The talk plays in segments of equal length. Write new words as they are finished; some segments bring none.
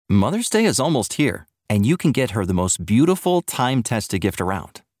Mother's Day is almost here, and you can get her the most beautiful time-tested gift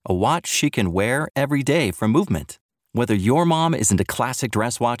around. A watch she can wear every day from Movement. Whether your mom is into classic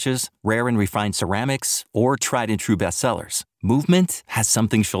dress watches, rare and refined ceramics, or tried-and-true bestsellers, Movement has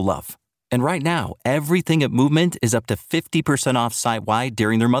something she'll love. And right now, everything at Movement is up to 50% off site-wide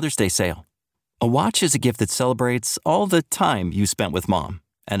during their Mother's Day sale. A watch is a gift that celebrates all the time you spent with mom.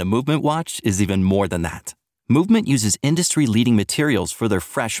 And a Movement watch is even more than that. Movement uses industry-leading materials for their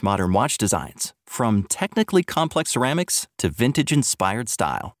fresh, modern watch designs, from technically complex ceramics to vintage-inspired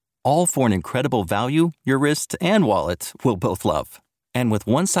style, all for an incredible value your wrist and wallet will both love. And with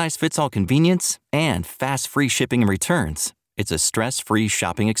one-size-fits-all convenience and fast free shipping and returns, it's a stress-free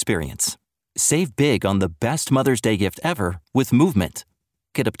shopping experience. Save big on the best Mother's Day gift ever with Movement.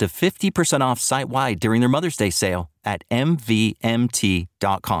 Get up to 50% off site-wide during their Mother's Day sale at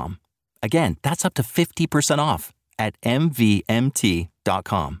MVMT.com. Again, that's up to 50% off at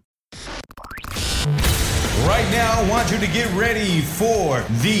MVMT.com. Right now, I want you to get ready for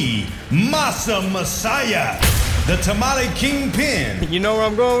the Masa Messiah, the Tamale Kingpin. You know where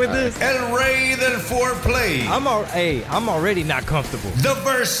I'm going with this? El Rey del Foreplay. I'm already not comfortable. The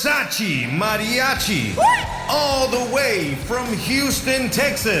Versace Mariachi. What? All the way from Houston,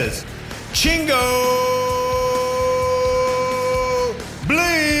 Texas. Chingo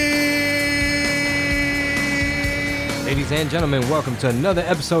Bling. Ladies and gentlemen, welcome to another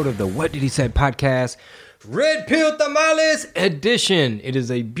episode of the What Did He Say podcast, Red Pill Tamales edition. It is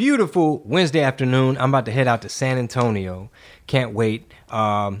a beautiful Wednesday afternoon. I'm about to head out to San Antonio. Can't wait.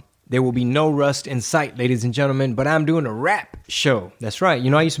 There will be no rust in sight, ladies and gentlemen, but I'm doing a rap show. That's right. You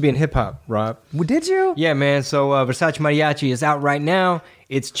know, I used to be in hip-hop, Rob. Well, did you? Yeah, man. So Versace Mariachi is out right now.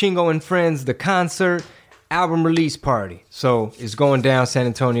 It's Chingo and Friends, the concert, album release party. So it's going down San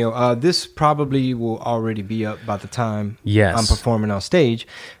Antonio. This probably will already be up by the time I'm performing on stage.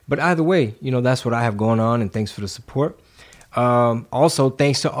 But either way, you know, that's what I have going on, and thanks for the support. Also,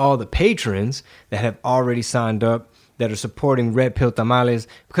 thanks to all the patrons that have already signed up that are supporting Red Pill Tamales.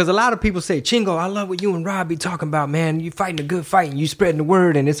 Because a lot of people say, Chingo, I love what you and Rob be talking about, man. You fighting a good fight and you spreading the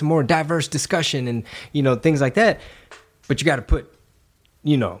word and it's a more diverse discussion and, you know, things like that. But you got to put,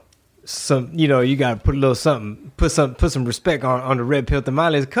 you know, you got to put a little something, put some respect on the Red Pill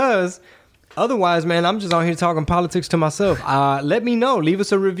Tamales, because otherwise, man, I'm just out here talking politics to myself. Let me know. Leave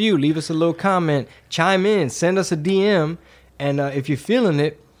us a review. Leave us a little comment. Chime in. Send us a DM. And if you're feeling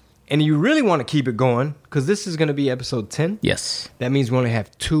it and you really want to keep it going, because this is going to be episode 10. Yes. That means we only have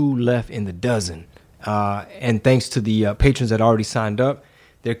 2 left in the dozen. And thanks to the patrons that already signed up,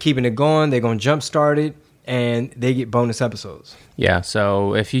 they're keeping it going. They're going to jumpstart it. And they get bonus episodes. Yeah,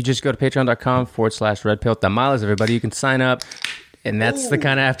 so if you just go to patreon.com/Red Pill Tamales, everybody, you can sign up. And that's the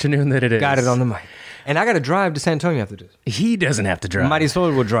kind of afternoon that it is. Got it on the mic. And I got to drive to San Antonio after this. He doesn't have to drive. Mighty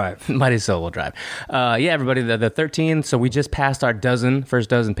Soul will drive. Mighty Soul will drive. Yeah, everybody, the 13. So we just passed our first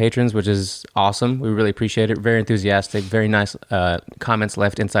dozen patrons, which is awesome. We really appreciate it. Very enthusiastic. Very nice comments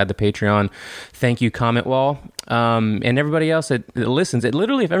left inside the Patreon. Thank you, comment wall. And everybody else that listens.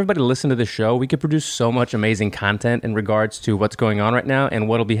 Literally, if everybody listened to the show, we could produce so much amazing content in regards to what's going on right now and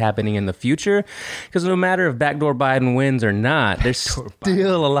what'll be happening in the future. Because no matter if Backdoor Biden wins or not, there's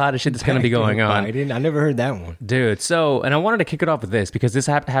still a lot of shit that's going to be going on. I never heard that one. Dude, so, and I wanted to kick it off with this because this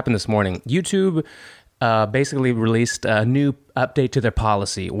happened this morning. YouTube basically released a new update to their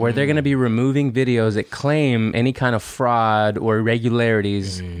policy where they're going to be removing videos that claim any kind of fraud or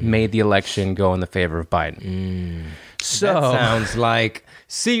irregularities made the election go in the favor of Biden. So that sounds like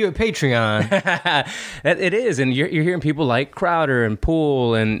see you at Patreon. It is, and you're hearing people like Crowder and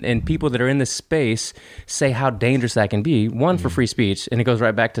Poole and people that are in this space say how dangerous that can be. One, for free speech, and it goes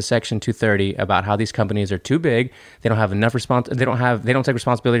right back to Section 230 about how these companies are too big. They don't have enough they don't take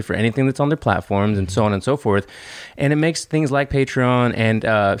responsibility for anything that's on their platforms, and so on and so forth. And it makes things like Patreon and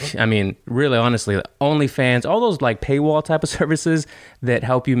I mean, really, honestly, OnlyFans, all those like paywall type of services that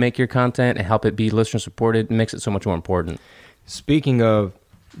help you make your content and help it be listener supported, makes it so much more important. Speaking of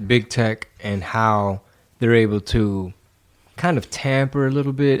big tech and how they're able to kind of tamper a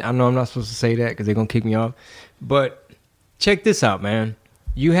little bit. I know I'm not supposed to say that because they're going to kick me off. But check this out, man.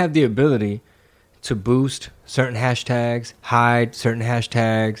 You have the ability to boost certain hashtags, hide certain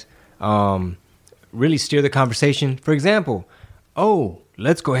hashtags, really steer the conversation. For example,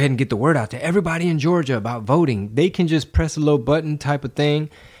 let's go ahead and get the word out to everybody in Georgia about voting. They can just press a little button type of thing.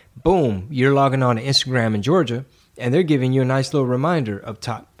 Boom, you're logging on to Instagram in Georgia, and they're giving you a nice little reminder up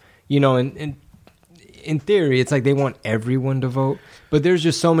top. You know, and in theory, it's like they want everyone to vote. But there's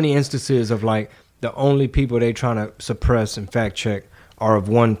just so many instances of like the only people they trying to suppress and fact check are of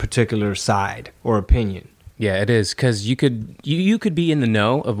one particular side or opinion. Yeah, it is, because you could be in the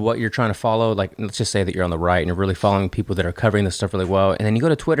know of what you're trying to follow. Like, let's just say that you're on the right and you're really following people that are covering this stuff really well, and then you go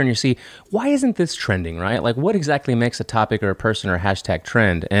to Twitter and you see, why isn't this trending, right? Like, what exactly makes a topic or a person or a hashtag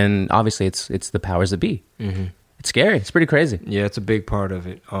trend? And obviously, it's the powers that be. Mm-hmm. It's scary. It's pretty crazy. Yeah, it's a big part of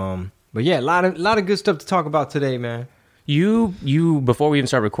it. But yeah, a lot of good stuff to talk about today, man. You before we even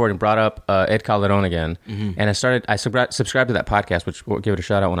started recording brought up Ed Calderon again, and I subscribed to that podcast, which we'll give it a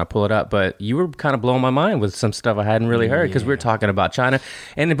shout out when I pull it up. But you were kind of blowing my mind with some stuff I hadn't really heard, because we were talking about China.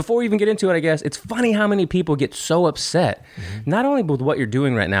 And then before we even get into it, I guess it's funny how many people get so upset, not only with what you're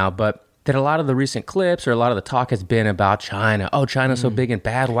doing right now, but that a lot of the recent clips or a lot of the talk has been about China. Oh, China's so big and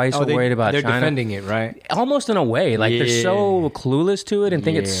bad. Why are you so worried about China? They're defending it, right? Almost in a way. Like, they're so clueless to it and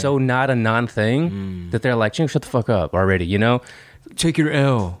think it's so not a non-thing that they're like, Ching, shut the fuck up already, you know? Take your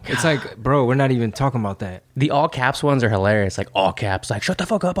L. It's like, bro, we're not even talking about that. The all caps ones are hilarious. Like, all caps, like, shut the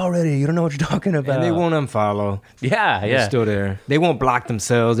fuck up already. You don't know what you're talking about. And they won't unfollow. Yeah. They're still there. They won't block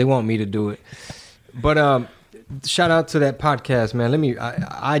themselves. They want me to do it. But, shout out to that podcast, man.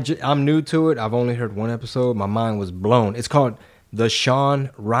 I'm new to it. I've only heard one episode. My mind was blown. It's called The Sean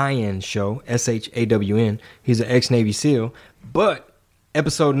Ryan Show, SHAWN. He's an ex-Navy SEAL. But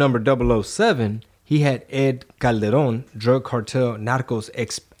episode number 007, he had Ed Calderon, drug cartel narcos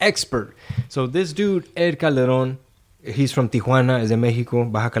expert. So this dude, Ed Calderon, he's from Tijuana, is in Mexico,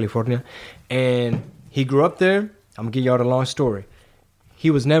 Baja California. And he grew up there. I'm going to give y'all the long story.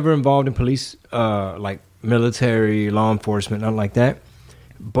 He was never involved in police, military, law enforcement, nothing like that.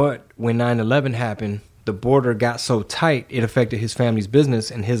 But when 9/11 happened, the border got so tight, it affected his family's business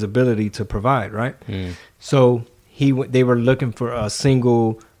and his ability to provide, right? So they were looking for a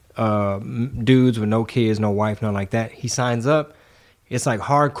single dudes with no kids, no wife, nothing like that. He signs up. It's like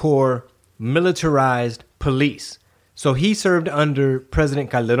hardcore militarized police. So he served under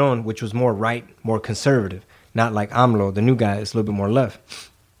President Calderon, which was more right, more conservative. Not like AMLO, the new guy, is a little bit more left.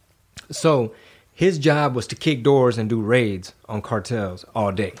 So his job was to kick doors and do raids on cartels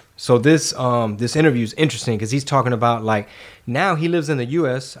all day. So this interview is interesting because he's talking about, like, now he lives in the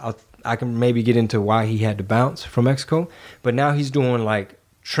U.S. I can maybe get into why he had to bounce from Mexico, but now he's doing like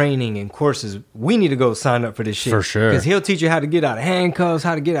training and courses. We need to go sign up for this shit. For sure. Because he'll teach you how to get out of handcuffs,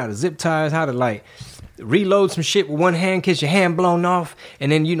 how to get out of zip ties, how to like reload some shit with one hand, get your hand blown off,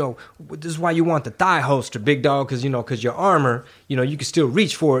 and then, you know, this is why you want the thigh holster, big dog, because, you know, because your armor, you know, you can still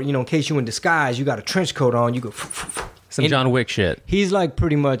reach for it, you know, in case you in disguise, you got a trench coat on, you go some John Wick shit. He's like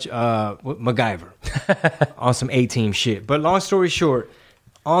pretty much MacGyver on some A-Team shit. But long story short,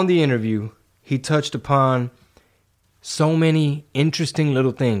 on the interview, he touched upon so many interesting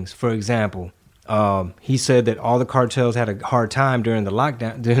little things. For example, he said that all the cartels had a hard time during the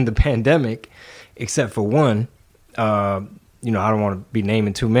lockdown, during the pandemic, except for one. You know, I don't want to be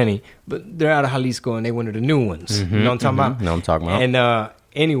naming too many, but they're out of Jalisco and they one of the new ones. You know what I'm talking about? No, I'm talking about. And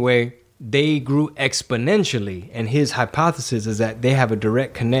anyway, they grew exponentially. And his hypothesis is that they have a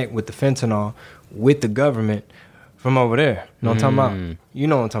direct connect with the fentanyl, with the government from over there. You know what I'm talking about? You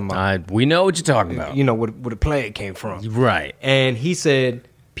know what I'm talking about. We know what you're talking about. You know where the plague came from. Right. And he said,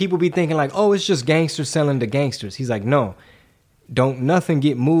 people be thinking like, oh, it's just gangsters selling to gangsters. He's like, no, don't nothing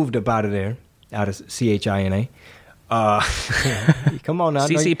get moved up out of there, out of CHINA. Come on now.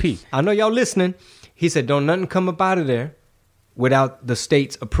 CCP. I know y'all listening. He said, don't nothing come up out of there without the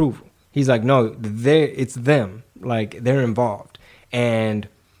state's approval. He's like, no, it's them. Like, they're involved. And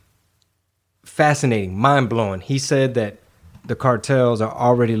fascinating, mind-blowing. He said that the cartels are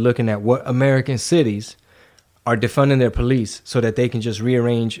already looking at what American cities are defunding their police so that they can just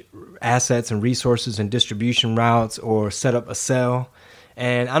rearrange assets and resources and distribution routes or set up a cell.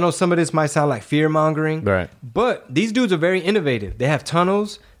 And I know some of this might sound like fear-mongering, right? But these dudes are very innovative. They have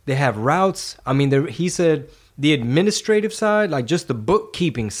tunnels. They have routes. I mean, he said the administrative side, like just the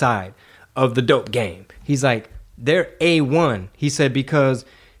bookkeeping side of the dope game, he's like, they're A1. He said because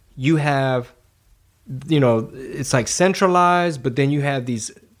you have, you know, it's like centralized, but then you have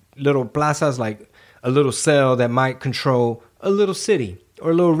these little plazas, like a little cell that might control a little city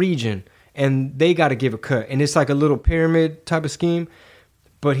or a little region, and they got to give a cut. And it's like a little pyramid type of scheme.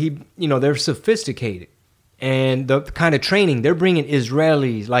 But they're sophisticated, and the kind of training they're bringing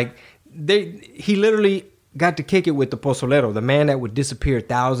Israelis, like he literally got to kick it with the pozolero, the man that would disappear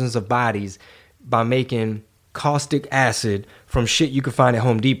thousands of bodies by making caustic acid from shit you could find at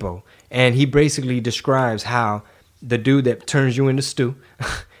Home Depot. And he basically describes how the dude that turns you into stew,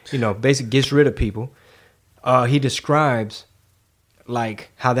 basically gets rid of people. He describes like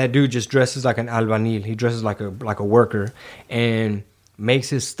how that dude just dresses like an albañil. He dresses like a worker and makes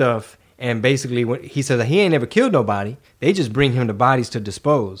his stuff And basically, when he says that he ain't never killed nobody, they just bring him the bodies to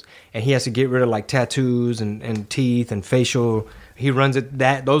dispose, and he has to get rid of like tattoos and teeth and facial. He runs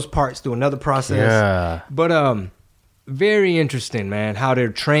those parts through another process. Yeah. But very interesting, man. How they're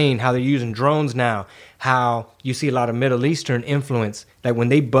trained, how they're using drones now. How you see a lot of Middle Eastern influence. Like when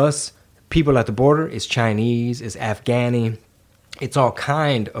they bust people at the border, it's Chinese, it's Afghani, it's all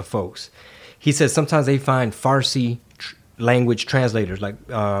kind of folks. He says sometimes they find Farsi language translators. Like,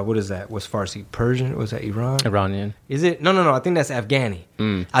 what is that? What's Farsi? Persian? Was that Iran? Iranian. Is it? No. I think that's Afghani.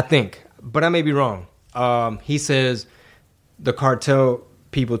 I think. But I may be wrong. He says the cartel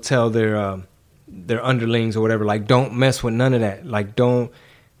people tell their underlings or whatever, like, don't mess with none of that. Like, do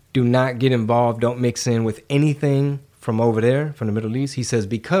not get involved. Don't mix in with anything from over there, from the Middle East. He says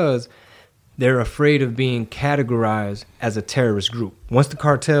because they're afraid of being categorized as a terrorist group. Once the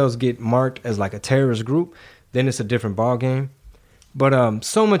cartels get marked as like a terrorist group, then it's a different ball game. But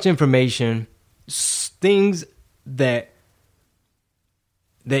so much information, things that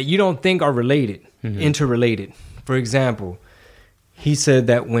you don't think are related, interrelated. For example, he said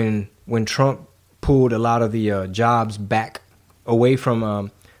that when Trump pulled a lot of the jobs back away from,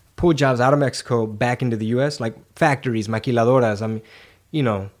 pulled jobs out of Mexico back into the U.S., like factories, maquiladoras. I mean, you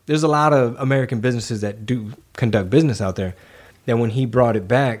know, there's a lot of American businesses that do conduct business out there. That when he brought it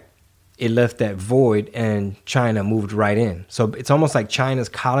back, it left that void and China moved right in. So it's almost like China's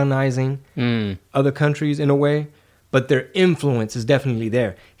colonizing other countries in a way, but their influence is definitely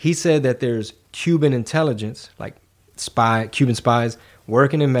there. He said that there's Cuban intelligence, like Cuban spies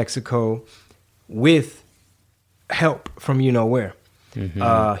working in Mexico with help from you know where.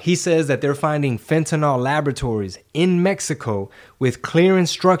 He says that they're finding fentanyl laboratories in Mexico with clear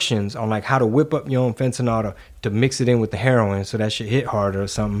instructions on like how to whip up your own fentanyl to mix it in with the heroin so that shit hit harder or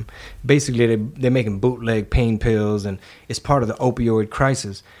something. Basically, they're making bootleg pain pills, and it's part of the opioid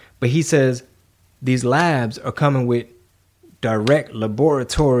crisis. But he says these labs are coming with direct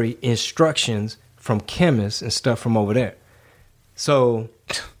laboratory instructions from chemists and stuff from over there. So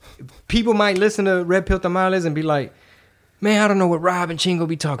people might listen to Red Pill Tamales and be like, man, I don't know what Rob and Chingo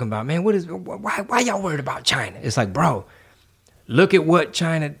be talking about, man. Why y'all worried about China? It's like, bro, look at what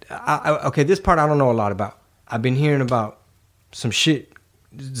China... okay, this part I don't know a lot about. I've been hearing about some shit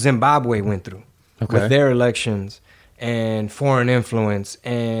Zimbabwe went through with their elections and foreign influence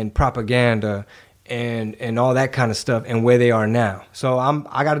and propaganda and all that kind of stuff and where they are now. So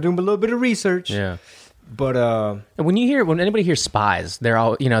I got to do a little bit of research. Yeah. But when anybody hears spies, they're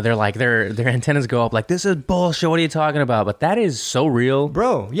all, you know, they're like their antennas go up like, this is bullshit. What are you talking about? But that is so real,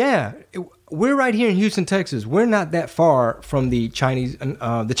 bro. Yeah, we're right here in Houston, Texas. We're not that far from the Chinese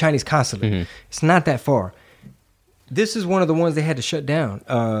consulate. It's not that far. This is one of the ones they had to shut down.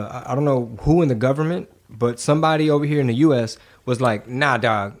 I don't know who in the government, but somebody over here in the U.S. was like, nah,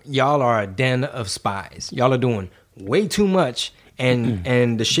 dog, y'all are a den of spies. Y'all are doing way too much.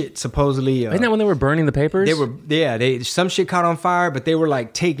 And the shit supposedly... Isn't that when they were burning the papers? Some shit caught on fire, but they were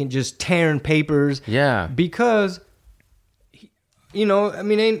like just tearing papers. Yeah. Because, you know, I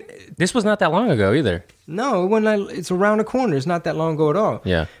mean... This was not that long ago either. No, it wasn't. It's around the corner. It's not that long ago at all.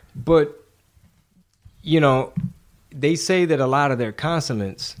 Yeah. But, you know, they say that a lot of their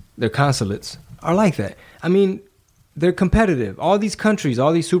consulates are like that. I mean, they're competitive. All these countries,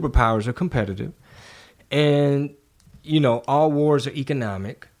 all these superpowers are competitive. And... you know, all wars are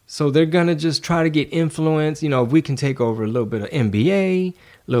economic. So they're going to just try to get influence. You know, if we can take over a little bit of NBA, a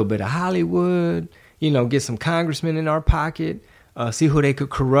little bit of Hollywood, you know, get some congressmen in our pocket, see who they could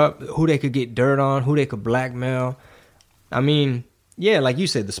corrupt, who they could get dirt on, who they could blackmail. I mean, yeah, like you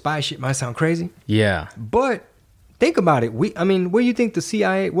said, the spy shit might sound crazy. Yeah. But think about it. What do you think the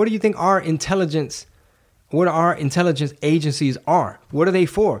CIA, what do you think our intelligence agencies are? What are they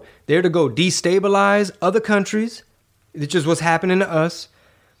for? They're to go destabilize other countries. It's just what's happening to us.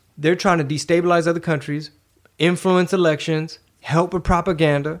 They're trying to destabilize other countries, influence elections, help with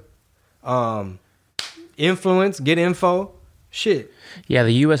propaganda, influence, get info, shit. Yeah,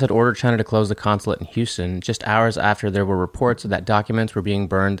 the U.S. had ordered China to close the consulate in Houston just hours after there were reports that documents were being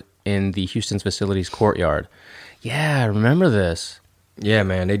burned in the Houston's facility's courtyard. Yeah, I remember this. Yeah,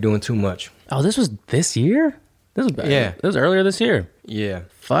 man, they doing too much. Oh, this was this year? It was earlier this year. Yeah.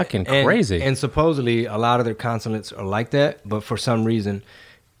 Fucking crazy. And supposedly a lot of their consulates are like that, but for some reason,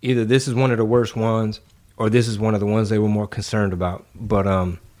 either this is one of the worst ones or this is one of the ones they were more concerned about. But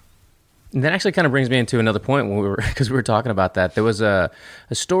that actually kind of brings me into another point because we were talking about that. There was a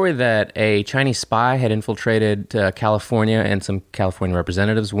story that a Chinese spy had infiltrated California and some California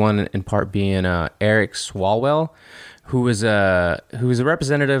representatives, one in part being Eric Swalwell, who is a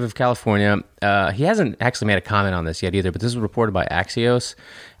representative of California. He hasn't actually made a comment on this yet either, but this was reported by Axios,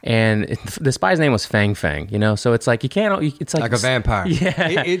 and the spy's name was Fang Fang. You know, so it's like you can't. It's like a vampire.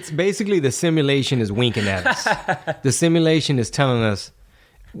 Yeah, it's basically the simulation is winking at us. The simulation is telling us,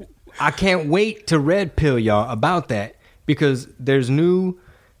 I can't wait to red pill y'all about that, because there's new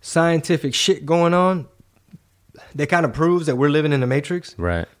scientific shit going on that kind of proves that we're living in the Matrix.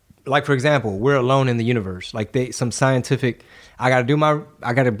 Right. Like, for example, we're alone in the universe. Like, some scientific, I got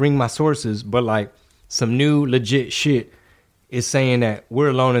to bring my sources, but like some new legit shit is saying that we're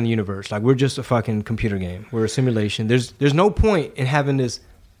alone in the universe. Like, we're just a fucking computer game. We're a simulation. There's no point in having this,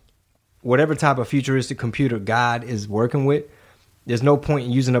 whatever type of futuristic computer God is working with, there's no point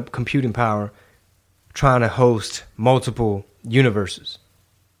in using up computing power trying to host multiple universes,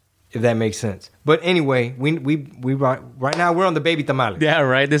 if that makes sense. But anyway, we right now we're on the baby tamale. Yeah,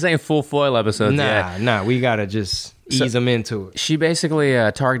 right. This ain't full foil episodes yet. Nah, we gotta just ease them into it. She basically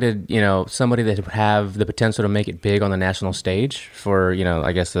targeted, somebody that would have the potential to make it big on the national stage for,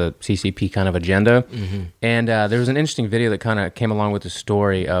 I guess the CCP kind of agenda. Mm-hmm. And there was an interesting video that kind of came along with the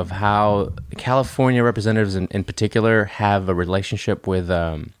story of how California representatives in particular have a relationship with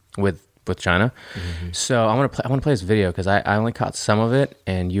China. Mm-hmm. So I want to play this video because I only caught some of it,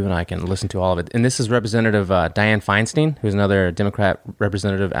 and you and I can listen to all of it. And this is Representative Dianne Feinstein, who's another Democrat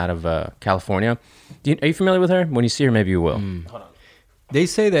representative out of California. Are you familiar with her? When you see her, maybe you will. Hold on. They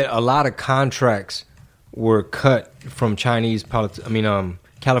say that a lot of contracts were cut from California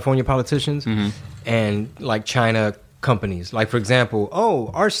politicians, mm-hmm. and like China companies. Like, for example,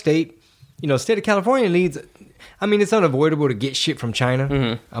 our state, state of California needs. I mean, it's unavoidable to get shit from China.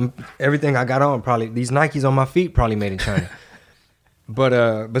 Mm-hmm. Everything I got on, probably these Nikes on my feet, probably made in China.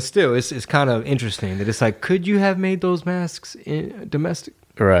 but still, it's kind of interesting that it's like, could you have made those masks domestic?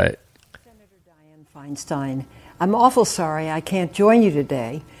 Right. Senator Dianne Feinstein, I'm awful sorry I can't join you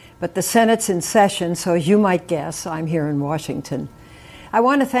today, but the Senate's in session, so as you might guess, I'm here in Washington. I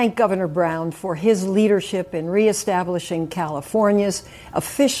want to thank Governor Brown for his leadership in reestablishing California's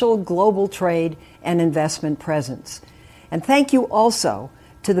official global trade and investment presence. And thank you also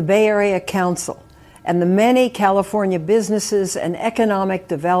to the Bay Area Council and the many California businesses and economic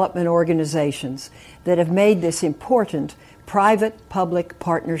development organizations that have made this important private-public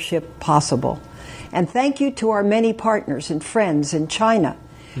partnership possible. And thank you to our many partners and friends in China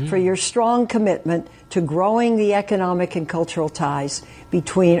for your strong commitment to growing the economic and cultural ties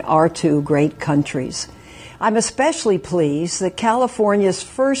between our two great countries. I'm especially pleased that California's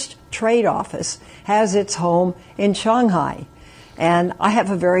first trade office has its home in Shanghai, and I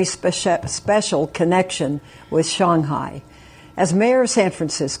have a very special connection with Shanghai. As mayor of San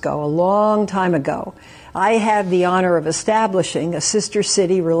Francisco a long time ago, I had the honor of establishing a sister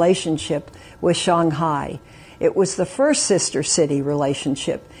city relationship with Shanghai. It was the first sister city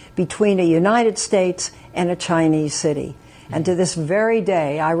relationship between a United States and a Chinese city. And to this very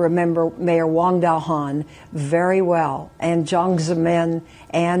day, I remember Mayor Wang Daohan very well, and Jiang Zemin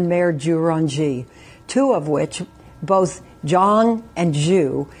and Mayor Zhu Rongji, two of which, both Jiang and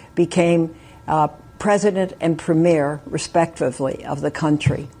Zhu, became president and premier, respectively, of the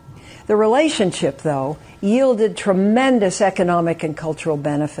country. The relationship, though, yielded tremendous economic and cultural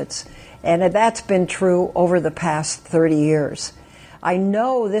benefits, and that's been true over the past 30 years. I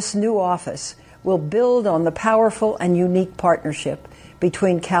know this new office will build on the powerful and unique partnership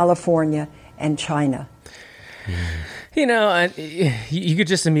between California and China. You could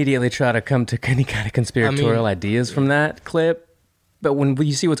just immediately try to come to any kind of conspiratorial ideas from that clip, but when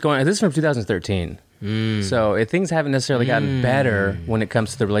you see what's going on, this is from 2013. So things haven't necessarily gotten better when it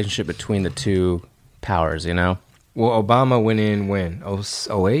comes to the relationship between the two powers, Well, Obama went in when?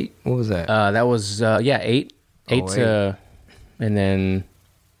 08? What was that? That was, 8. 8 and then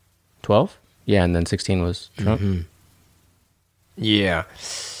 12? Yeah, and then 16 was Trump. Mm-hmm. Yeah.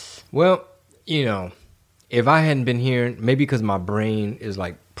 Well, if I hadn't been here, maybe because my brain is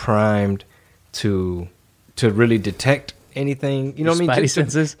like primed to really detect anything, you know what I mean?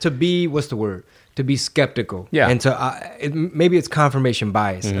 Senses? To be, what's the word? To be skeptical. Yeah. And maybe it's confirmation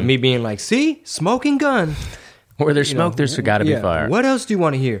bias. Mm-hmm. Me being like, see, smoking gun. Where there's smoke, there's got to be fire. What else do you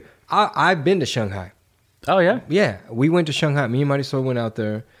want to hear? I've been to Shanghai. Oh, yeah? Yeah. We went to Shanghai. Me and Marisol went out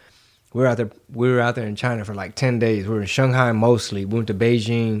there. We were out there in China for like 10 days. We were in Shanghai mostly. We went to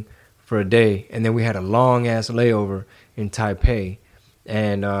Beijing for a day. And then we had a long-ass layover in Taipei.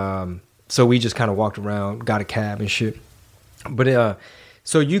 And so we just kind of walked around, got a cab and shit. But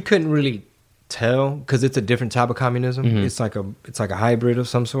so you couldn't really tell because it's a different type of communism. Mm-hmm. It's like a hybrid of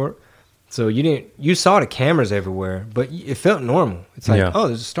some sort. So you saw the cameras everywhere, but it felt normal. It's like, oh,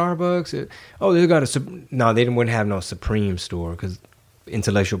 there's a Starbucks. Oh, they got no, they wouldn't have no Supreme store because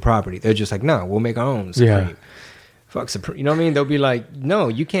intellectual property. They're just like, no, we'll make our own Supreme. Yeah. Fuck Supreme. You know what I mean? They'll be like, no,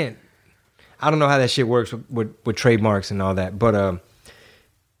 you can't. I don't know how that shit works with trademarks and all that,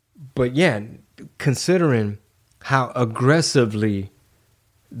 but yeah, considering how aggressively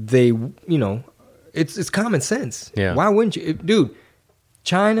they, you know, it's common sense. Yeah. Why wouldn't you, dude?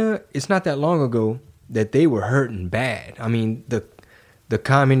 China, it's not that long ago that they were hurting bad. I mean, the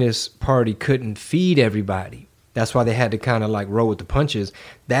Communist Party couldn't feed everybody. That's why they had to kind of like roll with the punches.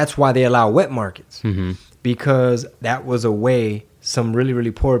 That's why they allow wet markets. Mm-hmm. Because that was a way some really,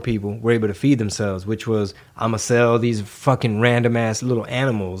 really poor people were able to feed themselves, which was, I'm going to sell these fucking random ass little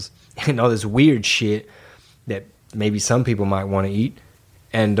animals and all this weird shit that maybe some people might want to eat.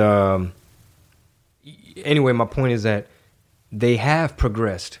 And anyway, my point is that they have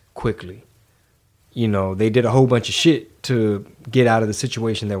progressed quickly. You know, they did a whole bunch of shit to get out of the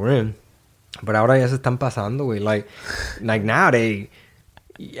situation that we're in. But ahora ya se están pasando, güey. Like now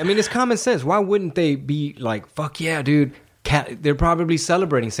I mean, it's common sense. Why wouldn't they be like, fuck yeah, dude? They're probably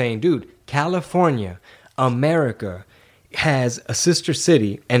celebrating, saying, dude, California, America has a sister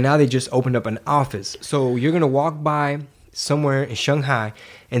city, and now they just opened up an office. So you're going to walk by somewhere in Shanghai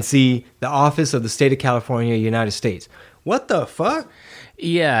and see the office of the state of California, United States. What the fuck?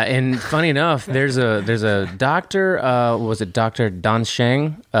 Yeah, and funny enough, there's a doctor, was it Dr. Dan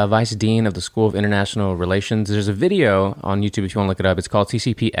Sheng, Vice Dean of the School of International Relations. There's a video on YouTube if you want to look it up. It's called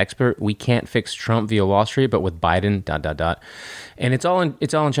CCP Expert, We Can't Fix Trump via Wall Street, but with Biden, ... And it's all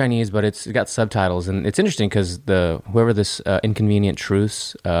in Chinese, but it's got subtitles, and it's interesting because whoever this Inconvenient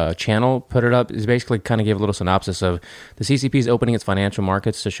Truths channel put it up is basically kind of gave a little synopsis of the CCP is opening its financial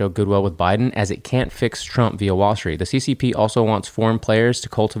markets to show goodwill with Biden as it can't fix Trump via Wall Street. The CCP also wants foreign players to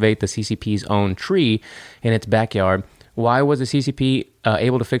cultivate the CCP's own tree in its backyard. Why was the CCP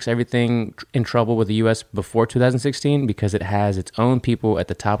able to fix everything in trouble with the U.S. before 2016? Because it has its own people at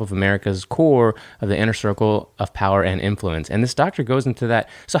the top of America's core of the inner circle of power and influence. And this doctor goes into that.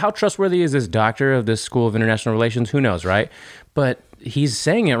 So how trustworthy is this doctor of this School of International Relations? Who knows, right? But he's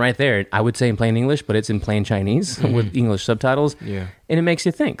saying it right there. I would say in plain English, but it's in plain Chinese with English subtitles. Yeah. And it makes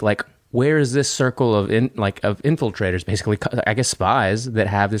you think, like, where is this circle of infiltrators, basically, I guess spies that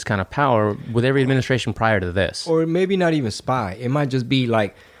have this kind of power with every administration prior to this? Or maybe not even spy. It might just be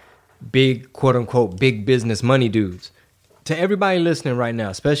like big, quote unquote, big business money dudes. To everybody listening right now,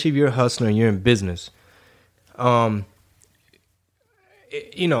 especially if you're a hustler and you're in business, you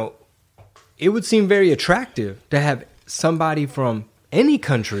know, it would seem very attractive to have somebody from any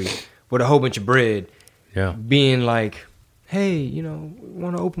country with a whole bunch of bread being like, hey, you know,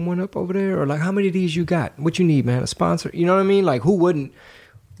 want to open one up over there? Or like, how many of these you got? What you need, man? A sponsor? You know what I mean? Like, who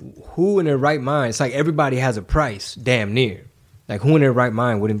in their right mind? It's like everybody has a price, damn near. Like, who in their right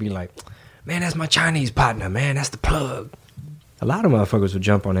mind wouldn't be like, man, that's my Chinese partner, man. That's the plug. A lot of motherfuckers would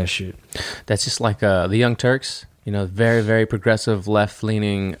jump on that shit. That's just like the Young Turks, you know, very, very progressive,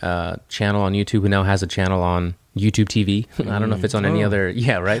 left-leaning channel on YouTube who now has a channel on YouTube TV. I don't know if it's on any other.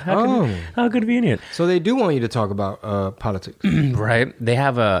 Yeah, right. How could it be in it? So they do want you to talk about politics, right? They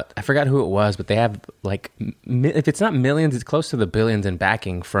have I forgot who it was, but they have like, if it's not millions, it's close to the billions in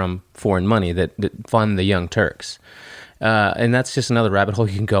backing from foreign money that fund the Young Turks. And that's just another rabbit hole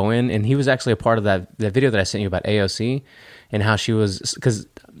you can go in. And he was actually a part of that video that I sent you about AOC and how she was, because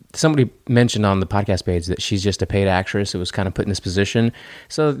somebody mentioned on the podcast page that she's just a paid actress. It was kind of put in this position.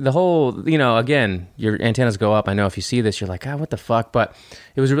 So the whole, you know, again, your antennas go up. I know if you see this, you're like, what the fuck? But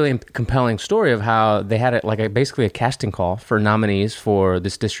it was a really compelling story of how they had basically a casting call for nominees for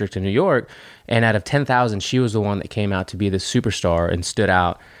this district in New York. And out of 10,000, she was the one that came out to be the superstar and stood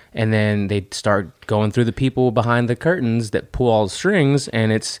out. And then they start going through the people behind the curtains that pull all the strings,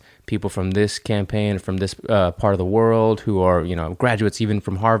 and it's people from this campaign, from this part of the world who are, you know, graduates even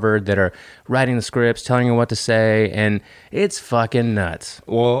from Harvard that are writing the scripts, telling you what to say, and it's fucking nuts.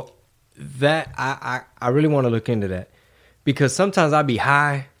 Well, that I really want to look into that because sometimes I'll be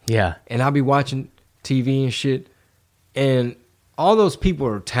high, and I'll be watching TV and shit, and all those people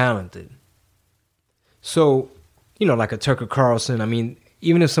are talented. So, you know, like a Tucker Carlson, I mean,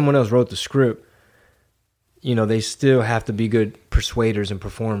 even if someone else wrote the script, you know, they still have to be good persuaders and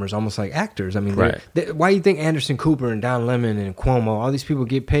performers, almost like actors. I mean, right. Why do you think Anderson Cooper and Don Lemon and Cuomo, all these people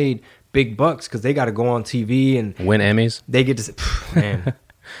get paid big bucks because they got to go on TV and win Emmys? They get to say, man.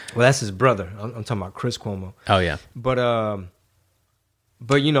 Well, that's his brother. I'm talking about Chris Cuomo. Oh, yeah. But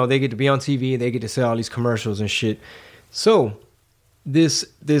you know, they get to be on TV. They get to sell all these commercials and shit. So this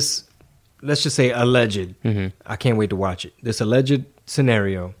let's just say alleged. Mm-hmm. I can't wait to watch it. This alleged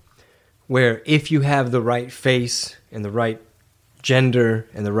scenario where if you have the right face and the right gender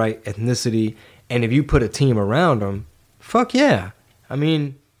and the right ethnicity, and if you put a team around them, fuck yeah. I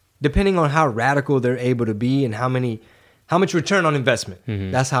mean, depending on how radical they're able to be and how much return on investment.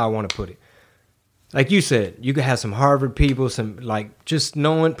 That's how I want to put it. Like you said, you could have some Harvard people, some like just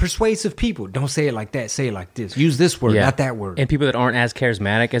knowing persuasive people. Don't say it like that. Say it like this. Use this word, not that word. And people that aren't as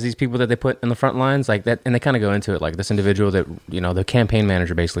charismatic as these people that they put in the front lines, like that, and they kind of go into it. Like this individual that, you know, the campaign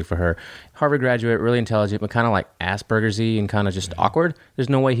manager basically for her, Harvard graduate, really intelligent, but kind of like Asperger's-y and kind of just awkward. There's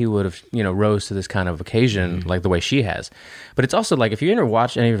no way he would have, you know, rose to this kind of occasion like the way she has. But it's also like if you ever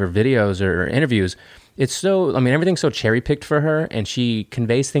watch any of her videos or interviews, it's so, I mean, everything's so cherry picked for her, and she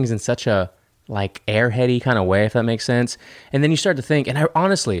conveys things in such a like airheady kind of way, if that makes sense. And then you start to think, and I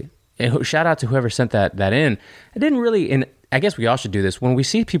honestly, shout out to whoever sent that in. I didn't really, and I guess we all should do this. When we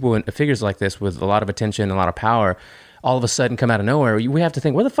see people in figures like this with a lot of attention, a lot of power, all of a sudden come out of nowhere, we have to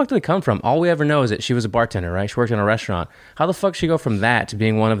think, where the fuck did they come from? All we ever know is that she was a bartender, right? She worked in a restaurant. How the fuck did she go from that to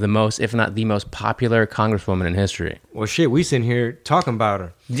being one of the most, if not the most popular congresswoman in history? Well, shit, we sitting here talking about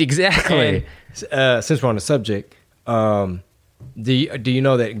her. Exactly. And, since we're on the subject, do you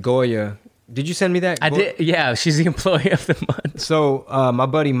know that Goya... Did you send me that? I did. Yeah, she's the employee of the month. So my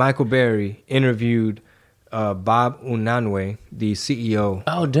buddy Michael Berry interviewed Bob Unanue, the CEO.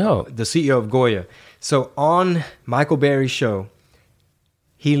 Oh, dope. The CEO of Goya. So on Michael Berry's show,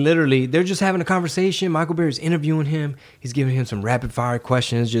 they're just having a conversation. Michael Berry's interviewing him. He's giving him some rapid fire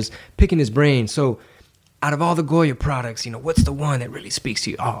questions, just picking his brain. So out of all the Goya products, you know, what's the one that really speaks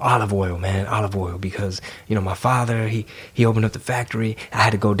to you? Oh, olive oil, man, olive oil. Because, you know, my father, he opened up the factory. I had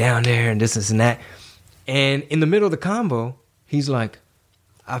to go down there and this and that. And in the middle of the combo, he's like,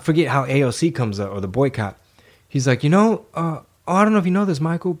 I forget how AOC comes up or the boycott. He's like, you know, I don't know if you know this,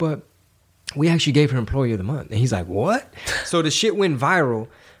 Michael, but we actually gave her Employee of the Month. And he's like, what? So the shit went viral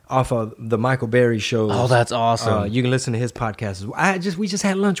off of the Michael Berry show. Oh, that's awesome. You can listen to his podcast. We just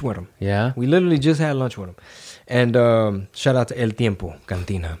had lunch with him. Yeah? We literally just had lunch with him. And shout out to El Tiempo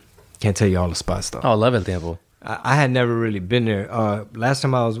Cantina. Can't tell you all the spots, though. Oh, I love El Tiempo. I had never really been there. Last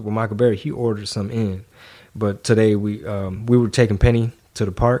time I was with Michael Berry, he ordered some in. But today we were taking Penny to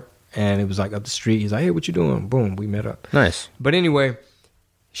the park, and it was like up the street. He's like, hey, what you doing? Boom, we met up. Nice. But anyway,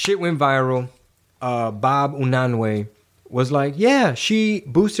 shit went viral. Bob Unanue was like, yeah, she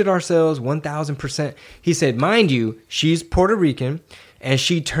boosted our sales 1,000%. He said, mind you, she's Puerto Rican, and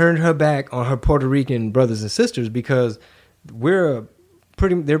she turned her back on her Puerto Rican brothers and sisters because they're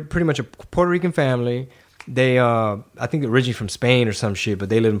pretty much a Puerto Rican family. They, I think originally from Spain or some shit, but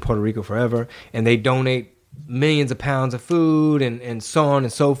they live in Puerto Rico forever, and they donate millions of pounds of food and so on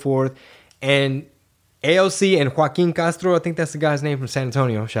and so forth. And AOC and Joaquin Castro, I think that's the guy's name from San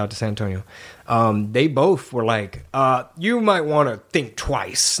Antonio. Shout out to San Antonio. They both were like, you might want to think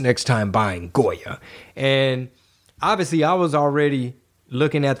twice next time buying Goya. And obviously I was already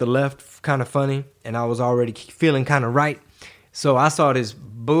looking at the left kind of funny, and I was already feeling kind of right. So I saw this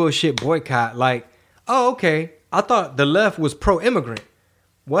bullshit boycott like, oh, okay. I thought the left was pro-immigrant.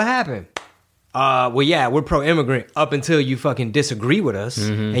 What happened? Well, yeah, we're pro-immigrant up until you fucking disagree with us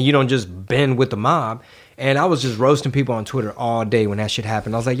and you don't just bend with the mob. And I was just roasting people on Twitter all day when that shit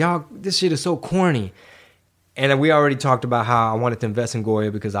happened. I was like, y'all, this shit is so corny. And we already talked about how I wanted to invest in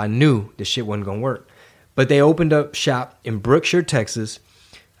Goya because I knew this shit wasn't going to work. But they opened up shop in Brookshire, Texas.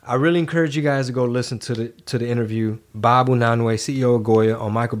 I really encourage you guys to go listen to the interview. Bob Unanue, CEO of Goya,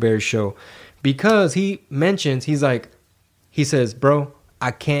 on Michael Berry's show. Because he mentions, he says, bro,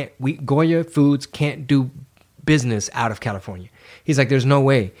 Goya Foods can't do business out of California. He's like, there's no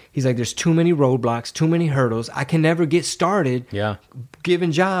way. He's like, there's too many roadblocks, too many hurdles. I can never get started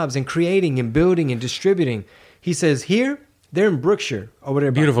giving jobs and creating and building and distributing. He says, here, they're in Brookshire, over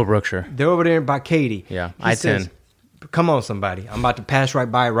there. Beautiful Brookshire. They're over there by Katy. Yeah, I-10. Says, come on, somebody. I'm about to pass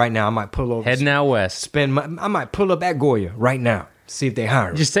right by it right now. I might pull over. Head now west. I might pull up at Goya right now. See if they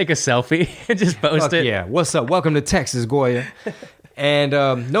hire me. Just take a selfie and just post Fuck it. Yeah. What's up? Welcome to Texas, Goya. And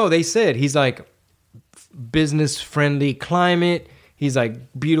no, they said, he's like, business-friendly climate. He's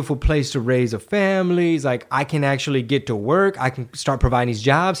like, beautiful place to raise a family. He's like, I can actually get to work. I can start providing these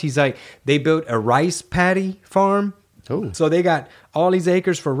jobs. He's like, they built a rice paddy farm. Ooh. So they got all these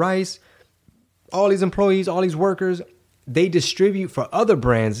acres for rice, all these employees, all these workers. They distribute for other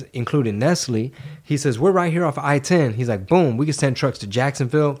brands, including Nestle. He says, we're right here off of I-10. He's like, boom, we can send trucks to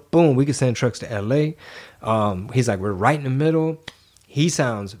Jacksonville. Boom, we can send trucks to LA. He's like, we're right in the middle. He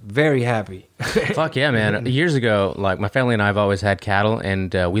sounds very happy. Fuck yeah, man. Years ago, like my family and I have always had cattle,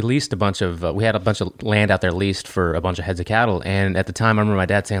 and we leased we had a bunch of land out there leased for a bunch of heads of cattle. And at the time, I remember my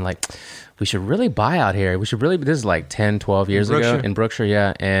dad saying, like, we should really buy out here. We should really, this is like 10, 12 years ago in Brookshire,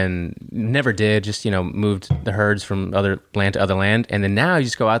 yeah. And never did, just, moved the herds from other land to other land. And then now you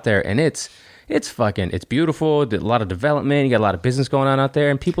just go out there and it's beautiful. A lot of development. You got a lot of business going on out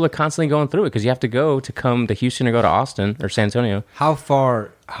there, and people are constantly going through it because you have to come to Houston or go to Austin or San Antonio. How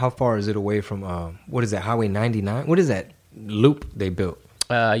far is it away from what is that, Highway 99? What is that loop they built?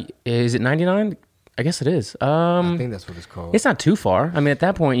 Is it 99? I guess it is. I think that's what it's called. It's not too far. I mean, at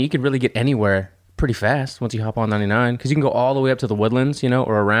that point, you could really get anywhere pretty fast once you hop on 99 because you can go all the way up to the Woodlands,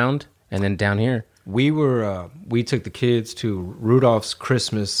 or around, and then down here. We took the kids to Rudolph's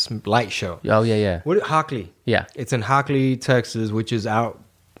Christmas light show. Oh yeah. What, Hockley? Yeah, it's in Hockley, Texas, which is out.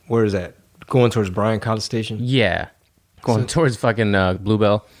 Where is that? Going towards Bryan College Station. Yeah, going towards fucking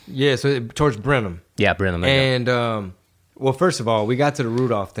Bluebell. Yeah, so towards Brenham. Yeah, Brenham. And well, first of all, we got to the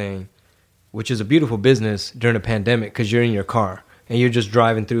Rudolph thing, which is a beautiful business during the pandemic because you're in your car and you're just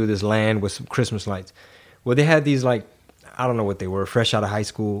driving through this land with some Christmas lights. Well, they had these like, I don't know what they were, fresh out of high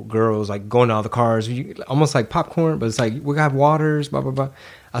school girls, like going to all the cars, almost like popcorn, but it's like, we got waters, blah, blah, blah.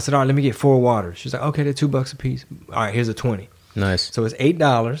 I said, all right, let me get 4 waters. She's like, okay, they're $2 a piece. All right, here's a 20. Nice. So it's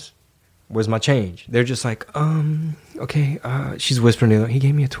 $8. Where's my change? They're just like, okay. She's whispering to them, he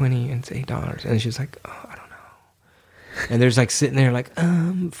gave me a 20 and it's $8. And she's like, oh, I don't know. And they're just like sitting there like,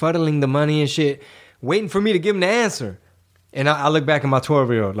 fuddling the money and shit, waiting for me to give them the answer. And I look back at my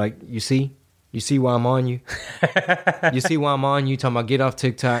 12-year-old like, you see? You see why I'm on you? You see why I'm on you? Talking about get off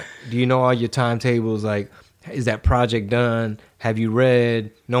TikTok. Do you know all your timetables? Like, is that project done? Have you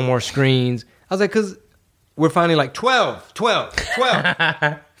read? No more screens. I was like, because we're finally like 12.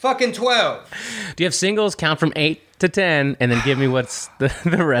 Fucking 12. Do you have singles? Count from 8 to 10 and then give me what's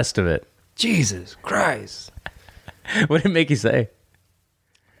the rest of it. Jesus Christ. What did it make you say?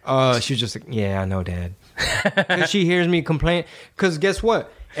 She was just like, yeah, I know, Dad. Because she hears me complain. Because guess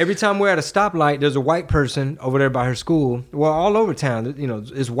what? Every time we're at a stoplight, there's a white person over there by her school. Well, all over town,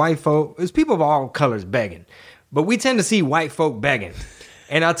 it's white folk. It's people of all colors begging. But we tend to see white folk begging.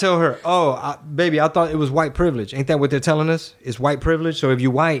 And I tell her, baby, I thought it was white privilege. Ain't that what they're telling us? It's white privilege. So if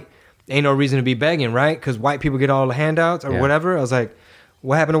you white, ain't no reason to be begging, right? Because white people get all the handouts or whatever. I was like,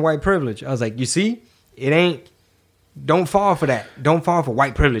 what happened to white privilege? I was like, you see, it ain't. Don't fall for that. Don't fall for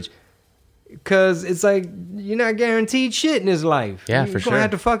white privilege. Because it's like, you're not guaranteed shit in this life. Yeah, you're for sure. You're going to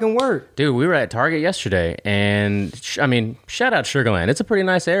have to fucking work. Dude, we were at Target yesterday, and, shout out Sugarland. It's a pretty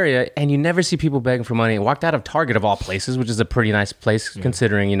nice area, and you never see people begging for money. I walked out of Target, of all places, which is a pretty nice place,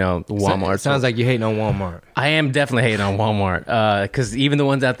 considering, Walmart. Sounds like you hating on Walmart. I am definitely hating on Walmart, because even the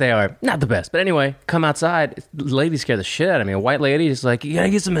ones out there are not the best. But anyway, come outside, the lady scared the shit out of me. A white lady is like, you gotta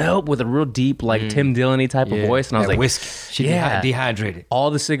get some help, with a real deep, like, Tim Dillon-y type of voice. And I was like, whiskey. She dehydrated.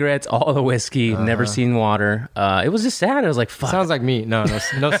 All the cigarettes, all the whiskey, never seen water. It was just sad. I was like, fuck. Sounds like me. No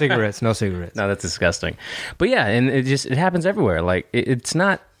cigarettes. No cigarettes. No, that's disgusting. But yeah, and it happens everywhere. Like, it's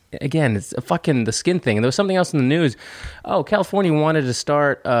not, again, it's a fucking the skin thing. And there was something else in the news. Oh, California wanted to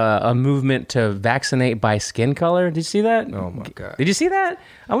start a movement to vaccinate by skin color. Did you see that? Oh my God. Did you see that?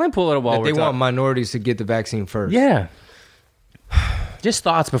 I'm going to pull it up while we're talking. They want minorities to get the vaccine first. Yeah. Just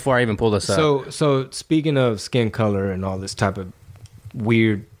thoughts before I even pull this up. So speaking of skin color and all this type of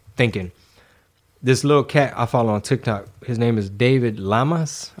weird thinking, this little cat I follow on TikTok, his name is David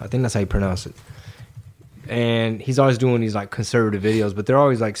Lamas. I think that's how you pronounce it. And he's always doing these like conservative videos, but they're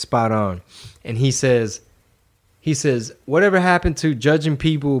always like spot on. And he says, whatever happened to judging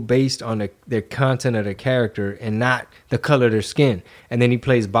people based on their content of their character and not the color of their skin? And then he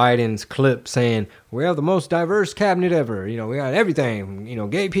plays Biden's clip saying, we have the most diverse cabinet ever. We got everything.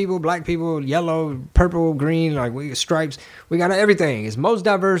 Gay people, black people, yellow, purple, green, like we got stripes. We got everything. It's most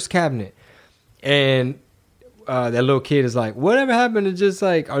diverse cabinet. And that little kid is like, whatever happened to just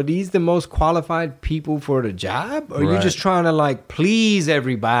like, are these the most qualified people for the job? Or are you just trying to like please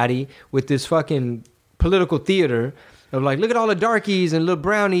everybody with this fucking political theater of like, look at all the darkies and little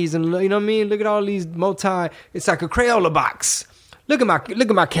brownies and, you know what I mean? Look at all these it's like a Crayola box. Look at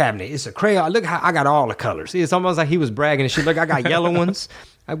my cabinet. It's a Crayola. Look how I got all the colors. It's almost like he was bragging and shit. Look, I got yellow ones.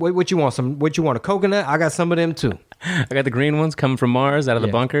 What you want? What you want? A coconut? I got some of them too. I got the green ones coming from Mars out of the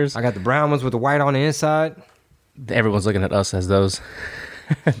bunkers. I got the brown ones with the white on the inside. Everyone's looking at us as those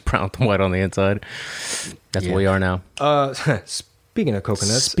brown with white on the inside. That's what we are now. Speaking of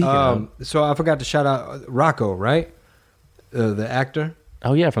coconuts, so I forgot to shout out Rocco, right? The actor.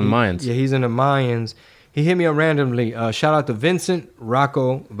 Oh yeah, from the Mayans. Yeah, he's in the Mayans. He hit me up randomly. Shout out to Vincent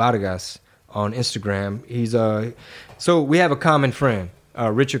Rocco Vargas on Instagram. He's so we have a common friend,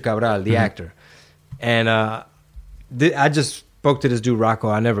 Richard Cabral, the actor, and I just spoke to this dude Rocco.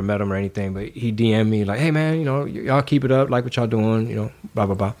 I never met him or anything, but he DM'd me like, "Hey man, y'all keep it up, like what y'all doing, blah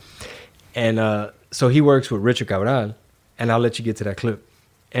blah blah." And so he works with Richard Cabral, and I'll let you get to that clip.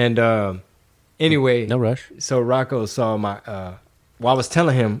 And anyway, No rush. So Rocco saw my. I was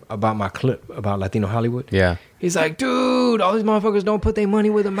telling him about my clip about Latino Hollywood. Yeah. He's like, dude, all these motherfuckers don't put their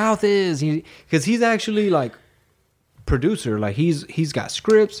money where the mouth is. Because he's actually like producer. Like he's got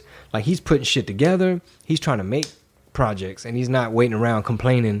scripts. Like he's putting shit together. He's trying to make projects, and he's not waiting around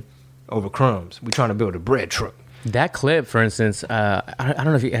complaining over crumbs. We're trying to build a bread truck. That clip, for instance, I don't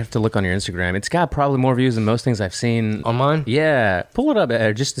know if you have to look on your Instagram. It's got probably more views than most things I've seen. On mine? Yeah. Pull it up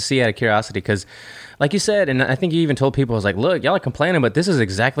just to see out of curiosity, because like you said, and I think you even told people, I was like, look, y'all are complaining, but this is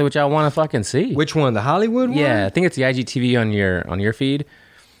exactly what y'all want to fucking see. Which one? The Hollywood one? Yeah, I think it's the IGTV on your feed.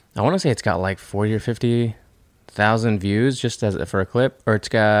 I want to say it's got like 40 or 50,000 views just for a clip, or it's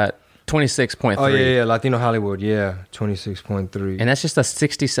got 26.3. Oh, yeah, Latino Hollywood, yeah, 26.3. And that's just a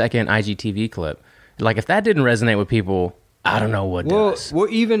 60-second IGTV clip. Like, if that didn't resonate with people, I don't know what does. Well,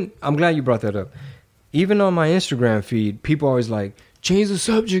 even, I'm glad you brought that up. Even on my Instagram feed, people always like, change the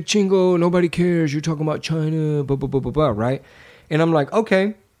subject, Chingo, nobody cares, you're talking about China, blah, blah, blah, blah, blah, right? And I'm like,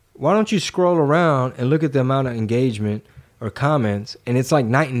 okay, why don't you scroll around and look at the amount of engagement or comments, and it's like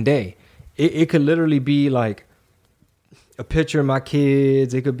night and day. It could literally be like a picture of my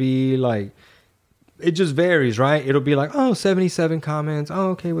kids, it could be like, it just varies, right? It'll be like, 77 comments,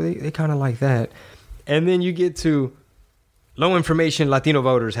 okay, well, they kind of like that. And then you get to low information Latino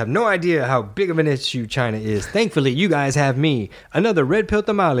voters have no idea how big of an issue China is. Thankfully, you guys have me. Another Red Pill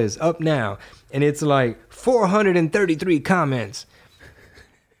Tamales up now. And it's like 433 comments.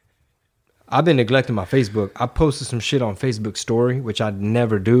 I've been neglecting my Facebook. I posted some shit on Facebook story, which I'd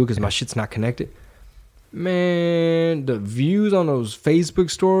never do because my shit's not connected. Man, the views on those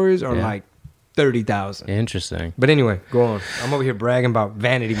Facebook stories are like 30,000. Interesting. But anyway, go on. I'm over here bragging about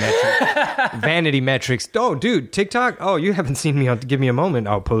vanity metrics. Vanity metrics. Oh, dude, TikTok? Oh, you haven't seen me give me a moment.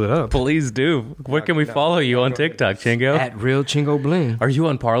 I'll pull it up. Please do. Where can we follow you on TikTok, Chingo? At Real Chingo Bling. Are you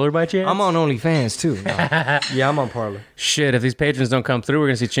on Parler by chance? I'm on OnlyFans too. No. Yeah, I'm on Parler. Shit, if these patrons don't come through, we're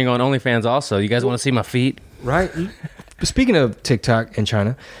going to see Chingo on OnlyFans also. You guys want to see my feet? Right? Speaking of TikTok and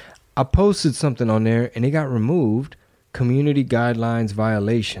China, I posted something on there and it got removed. Community guidelines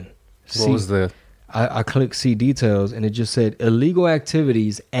violation. What was the... I clicked see details and it just said illegal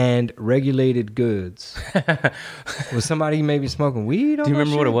activities and regulated goods. Was somebody maybe smoking weed on Do you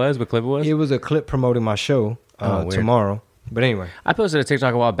remember what it was? What clip it was? It was a clip promoting my show tomorrow. But anyway. I posted a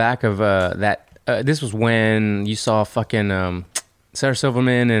TikTok a while back of that. This was when you saw fucking Sarah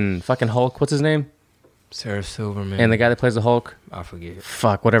Silverman and fucking Hulk. What's his name? Sarah Silverman. And the guy that plays the Hulk. I forget.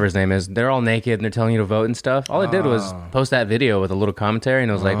 Fuck, whatever his name is. They're all naked and they're telling you to vote and stuff. All I did was post that video with a little commentary, and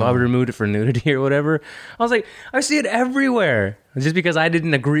it was like, we removed it for nudity or whatever. I was like, I see it everywhere. Just because I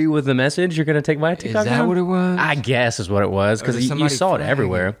didn't agree with the message, you're going to take my TikTok Is that down? what it was? I guess is what it was, because you saw it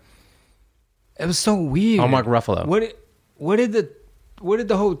everywhere. It was so weird. Oh, Mark Ruffalo. What did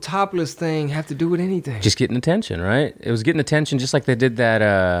the whole topless thing have to do with anything? Just getting attention, right? It was getting attention just like they did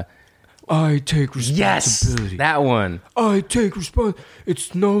that... I take responsibility. Yes, that one. I take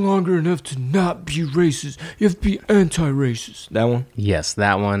It's no longer enough to not be racist. You have to be anti-racist. That one? Yes,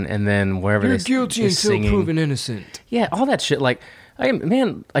 that one. And then wherever You're guilty until proven innocent. Yeah, all that shit. Like, I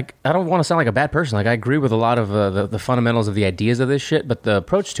don't want to sound like a bad person. Like, I agree with a lot of the fundamentals of the ideas of this shit, but the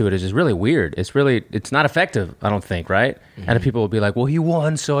approach to it is just really weird. It's not effective, I don't think, right? Mm-hmm. And people will be like, well, he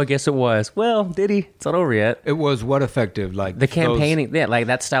won, so I guess it was. Well, did he? It's not over yet. It was what effective? Like the campaigning, like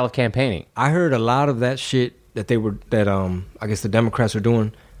that style of campaigning. I heard a lot of that shit that I guess the Democrats are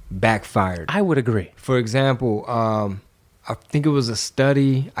doing backfired. I would agree. For example, I think it was a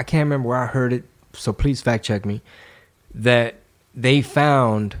study, I can't remember where I heard it, so please fact check me, that they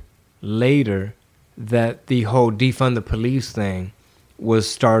found later that the whole defund the police thing was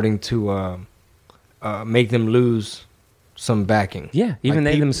starting to make them lose some backing. Yeah, even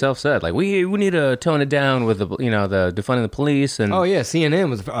they themselves said, like, we need to tone it down with the defunding the police. And oh yeah, CNN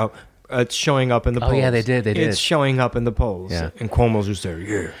was it's showing up in the polls. Oh yeah, they did. It's showing up in the polls. Yeah. And Cuomo's just there.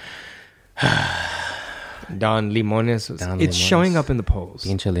 Yeah. Don Limones. It's showing up in the polls.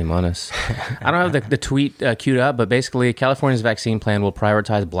 Pinche Limones. I don't have the tweet queued up, but basically California's vaccine plan will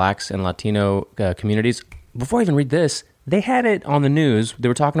prioritize blacks and Latino communities. Before I even read this, they had it on the news. They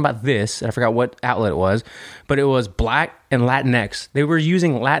were talking about this. I forgot what outlet it was, but it was black and Latinx. They were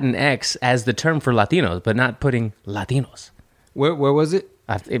using Latinx as the term for Latinos, but not putting Latinos. Where was it?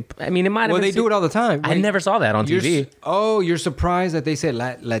 I mean, it might have Well, been... they do it all the time. I never saw that on TV. You're surprised that they said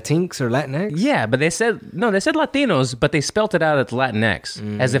Latinx or Latinx? Yeah, but they said Latinos, but they spelt it out as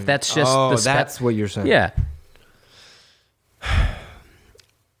Latinx, as if that's just... that's what you're saying. Yeah.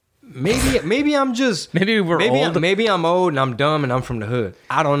 Maybe I'm just... Maybe we're old. Maybe I'm old and I'm dumb and I'm from the hood.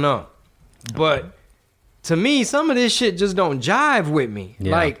 I don't know. But to me, some of this shit just don't jive with me.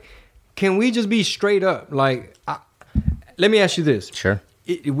 Yeah. Like, can we just be straight up? Like, let me ask you this. Sure.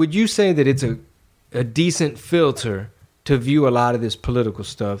 Would you say that it's a decent filter to view a lot of this political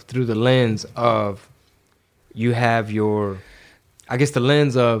stuff through the lens of you have your, I guess the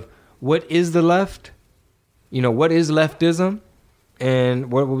lens of what is the left? You know, what is leftism?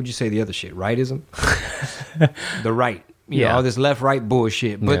 And what would you say the other shit? Rightism? The right. You know, all this left-right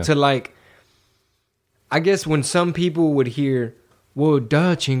bullshit. But to like, I guess when some people would hear, well,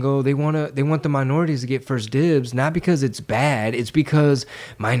 duh, Chingo, they want the minorities to get first dibs, not because it's bad, it's because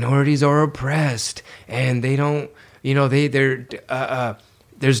minorities are oppressed and they don't, you know,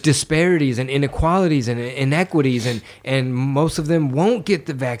 there's disparities and inequalities and inequities and most of them won't get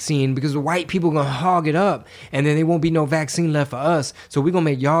the vaccine because the white people are going to hog it up and then there won't be no vaccine left for us. So we're going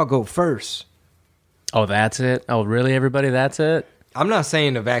to make y'all go first. Oh, that's it? Oh, really, everybody? That's it? I'm not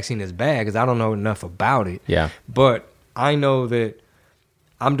saying the vaccine is bad because I don't know enough about it. Yeah. But I know that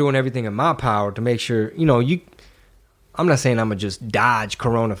I'm doing everything in my power to make sure, you know, I'm not saying I'm going to just dodge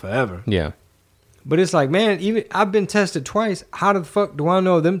Corona forever. Yeah. But it's like, man, even I've been tested twice. How the fuck do I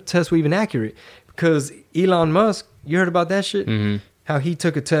know them tests were even accurate? Because Elon Musk, you heard about that shit? Mm-hmm. How he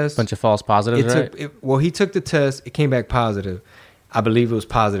took a test. Bunch of false positives, right? He took the test. It came back positive. I believe it was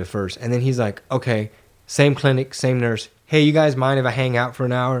positive first. And then he's like, okay, same clinic, same nurse. Hey, you guys mind if I hang out for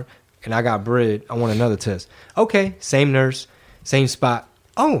an hour? And I got bread. I want another test. Okay, same nurse, same spot.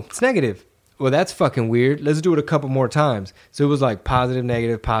 Oh, it's negative. Well, that's fucking weird. Let's do it a couple more times. So it was like positive,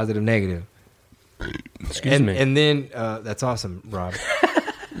 negative, positive, negative. Excuse me. And then that's awesome, Rob.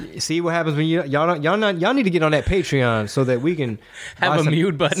 See what happens when y'all need to get on that Patreon so that we can have a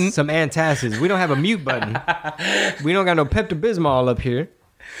mute button. Some antacids. We don't have a mute button. We don't got no Pepto-Bismol up here.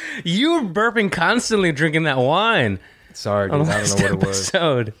 You were burping constantly drinking that wine. Sorry, dude. I don't know what it was.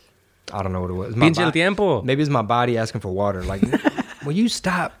 Episode. I don't know what it was. Pinche el tiempo. Maybe it's my body asking for water. Like, will you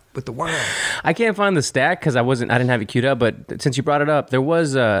stop with the word? I can't find the stat because I didn't have it queued up. But since you brought it up, there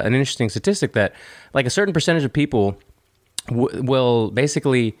was an interesting statistic that like a certain percentage of people will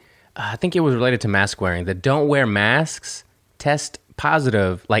basically, I think it was related to mask wearing, that don't wear masks test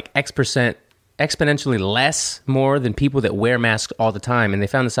positive like X% exponentially less more than people that wear masks all the time. And they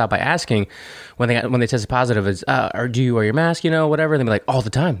found this out by asking when they tested positive is, or do you wear your mask, you know, whatever. And they'd be like, all the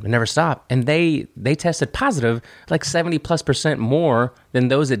time, they never stop. And they tested positive like 70+% more than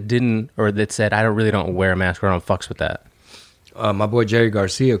those that didn't, or that said, I don't wear a mask or I don't fucks with that. My boy Jerry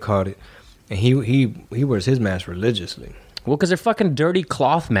Garcia caught it, and he wears his mask religiously. Well, because they're fucking dirty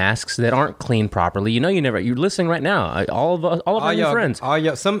cloth masks that aren't cleaned properly. You know, you're listening right now. All of our new friends.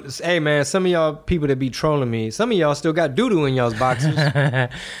 Hey man, some of y'all people that be trolling me, some of y'all still got doo-doo in y'all's boxers.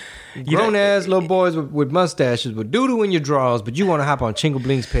 Grown ass little boys with mustaches with doo-doo in your drawers, but you want to hop on Chingle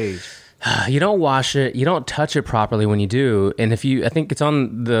Bling's page. You don't wash it. You don't touch it properly when you do. And I think it's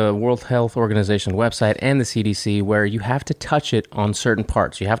on the World Health Organization website and the CDC where you have to touch it on certain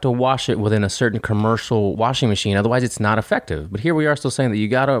parts. You have to wash it within a certain commercial washing machine. Otherwise, it's not effective. But here we are still saying that you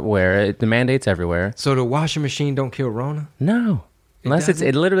got to wear it. The mandate's everywhere. So the washing machine don't kill Rona? No.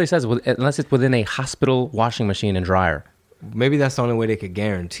 It literally says, unless it's within a hospital washing machine and dryer. Maybe that's the only way they could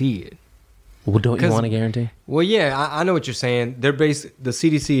guarantee it. Well, don't you want to guarantee? Well, yeah, I know what you're saying. The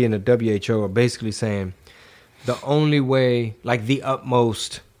CDC and the WHO are basically saying the only way, like the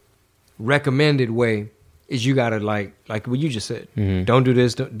utmost recommended way, is you gotta like what you just said. Mm-hmm. Don't do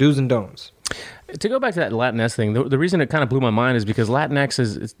this, do's and don'ts. To go back to that Latinx thing, the reason it kind of blew my mind is because Latinx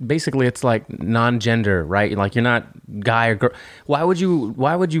is basically it's like non-gender, right? Like you're not guy or girl. Why would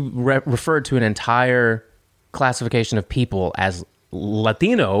you refer to an entire classification of people as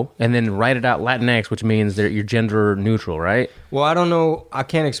Latino and then write it out Latinx, which means that you're gender neutral, right? Well, I don't know. I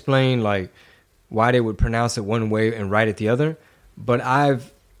can't explain like why they would pronounce it one way and write it the other. But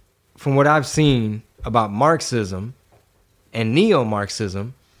from what I've seen about Marxism and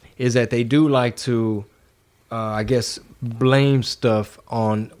neo-Marxism, is that they do like to, I guess, blame stuff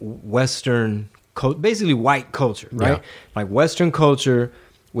on Western, basically white culture, right? Yeah. Like Western culture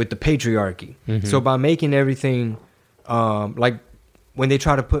with the patriarchy. Mm-hmm. So by making everything like when they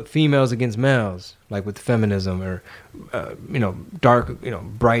try to put females against males, like with feminism or, dark,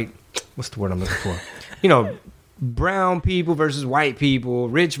 bright, what's the word I'm looking for? brown people versus white people,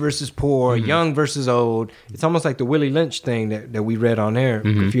 rich versus poor, young versus old. It's almost like the Willie Lynch thing that we read on there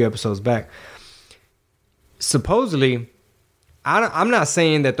a few episodes back. Supposedly, I'm not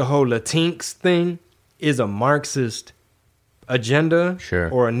saying that the whole Latinx thing is a Marxist agenda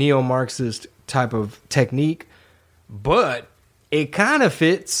or a neo-Marxist type of technique, but it kind of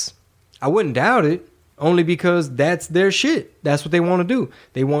fits. I wouldn't doubt it, only because that's their shit. That's what they want to do.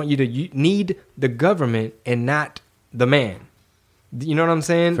 They want you to need the government and not the man. You know what I'm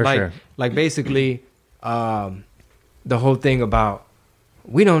saying? For sure. Like basically, the whole thing about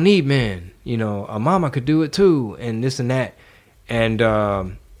we don't need men. You know, a mama could do it too, and this and that, and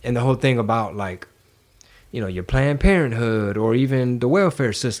the whole thing about like, you know, your Planned Parenthood or even the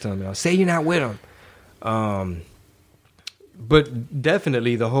welfare system. You know, say you're not with them. But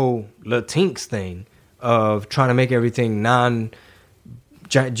definitely the whole Latinx thing of trying to make everything non-gender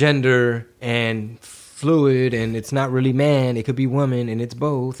and fluid, and it's not really man, it could be woman, and it's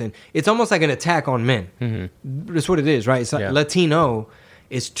both. And it's almost like an attack on men. That's what it is, right? It's like Latino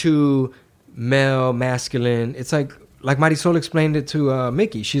is too male, masculine. It's like Marisol explained it to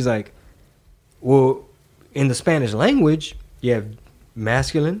Mickey. She's like, well, in the Spanish language, you have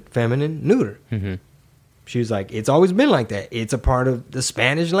masculine, feminine, neuter. She was like, it's always been like that. It's a part of the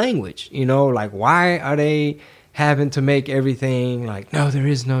Spanish language. You know, like, why are they having to make everything like, no, there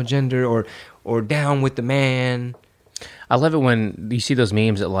is no gender or down with the man? I love it when you see those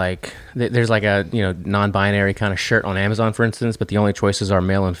memes that like, there's like a, you know, non-binary kind of shirt on Amazon, for instance, but the only choices are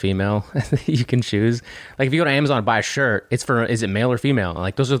male and female. You can choose. Like if you go to Amazon and buy a shirt, it's for, is it male or female?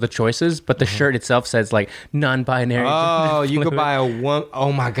 Like those are the choices, but the shirt itself says like non-binary. Oh, you could buy a one.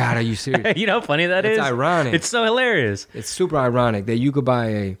 Oh my God, are you serious? You know how funny that is? It's ironic. It's so hilarious. It's super ironic that you could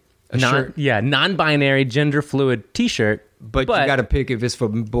buy a shirt. Yeah, non-binary, gender fluid t-shirt. But you got to pick if it's for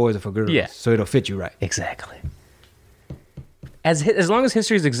boys or for girls. Yeah. So it'll fit you right. Exactly. As long as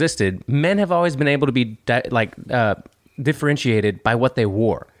history's existed, men have always been able to be differentiated by what they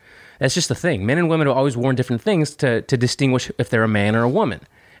wore. That's just the thing. Men and women have always worn different things to distinguish if they're a man or a woman.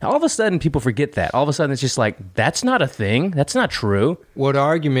 All of a sudden, people forget that. All of a sudden, it's just like, that's not a thing. That's not true. Well, the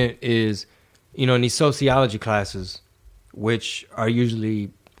argument is, you know, in these sociology classes, which are usually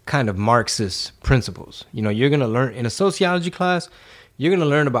kind of Marxist principles, you know, you're going to learn in a sociology class, you're going to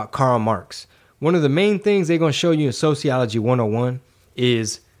learn about Karl Marx. One of the main things they're going to show you in Sociology 101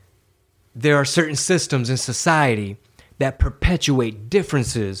 is there are certain systems in society that perpetuate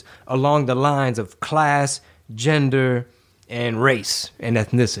differences along the lines of class, gender, and race and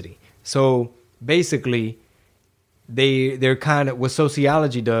ethnicity. So basically, they're kind of, what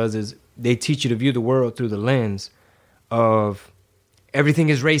sociology does is they teach you to view the world through the lens of everything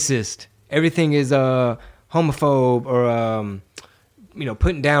is racist, everything is homophobe, or you know,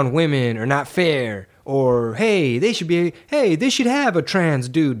 putting down women, or not fair, or hey, they should have a trans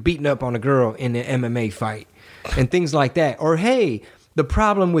dude beating up on a girl in an MMA fight, and things like that. Or hey, the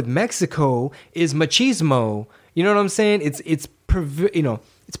problem with Mexico is machismo. You know what I'm saying? It's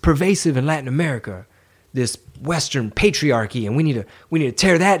pervasive in Latin America, this Western patriarchy, and we need to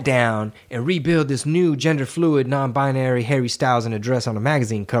tear that down and rebuild this new gender fluid, non-binary Harry Styles in a dress on a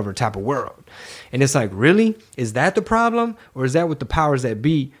magazine cover type of world. And it's like, really? Is that the problem? Or is that what the powers that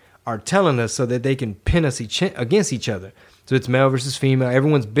be are telling us so that they can pin us against each other? So it's male versus female.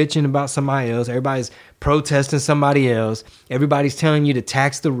 Everyone's bitching about somebody else. Everybody's protesting somebody else. Everybody's telling you to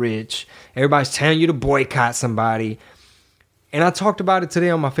tax the rich. Everybody's telling you to boycott somebody. And I talked about it today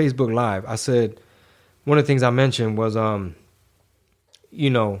on my Facebook Live. I said, one of the things I mentioned was, you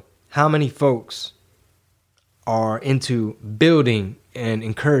know, how many folks are into building and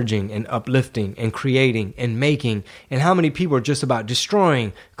encouraging and uplifting and creating and making, and how many people are just about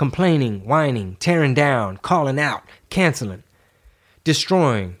destroying, complaining, whining, tearing down, calling out, canceling,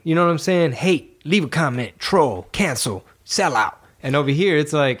 destroying. You know what I'm saying? Hate, leave a comment, troll, cancel, sell out. And over here,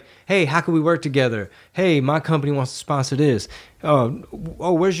 it's like, hey, how can we work together? Hey, my company wants to sponsor this. Oh,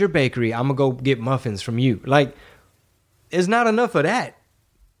 where's your bakery? I'm going to go get muffins from you. Like, there's not enough of that.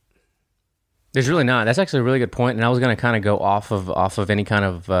 There's really not. That's actually a really good point. And I was going to kind of go off of any kind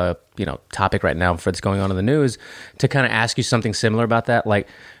of topic right now for that's going on in the news to kind of ask you something similar about that. Like,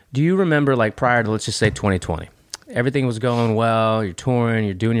 do you remember, like, prior to, let's just say 2020, everything was going well, you're touring,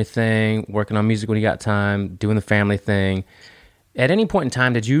 you're doing your thing, working on music when you got time, doing the family thing. At any point in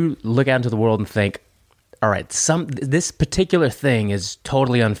time, did you look out into the world and think, all right, this particular thing is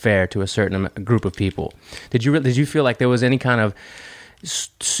totally unfair to a certain group of people? Did you feel like there was any kind of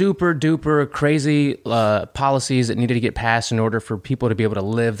super duper crazy policies that needed to get passed in order for people to be able to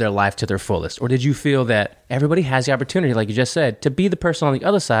live their life to their fullest? Or did you feel that everybody has the opportunity, like you just said, to be the person on the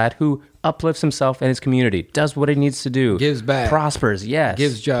other side who uplifts himself and his community, does what he needs to do, gives back, prospers, yes,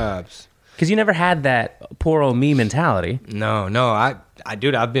 gives jobs? Because you never had that poor old me mentality. No,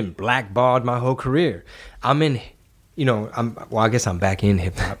 dude, I've been blackballed my whole career. I guess I'm back in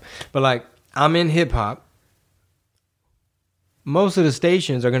hip hop, but like I'm in hip hop. Most of the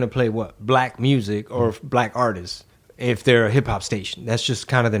stations are going to play what? Black music or black artists if they're a hip hop station. That's just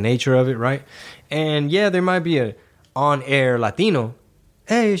kind of the nature of it, right? And yeah, there might be a on-air Latino.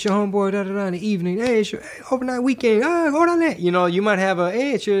 Hey, it's your homeboy in the evening. Hey, it's your overnight weekend. Orale. You might have a,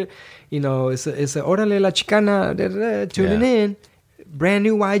 hey, it's your, it's a Orale La Chicana tuning in. Brand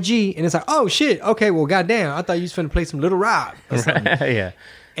new YG. And it's like, oh, shit. Okay, well, goddamn. I thought you was finna play some Little Rob or something. Yeah.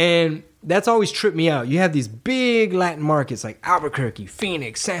 And that's always tripped me out. You have these big Latin markets like Albuquerque,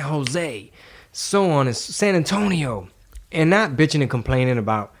 Phoenix, San Jose, so on, and San Antonio, and not bitching and complaining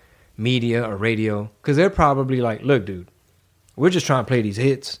about media or radio, because they're probably like, look, dude, we're just trying to play these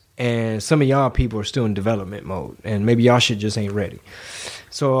hits, and some of y'all people are still in development mode, and maybe y'all shit just ain't ready.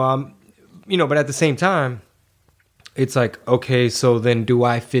 So, but at the same time, it's like, okay, so then do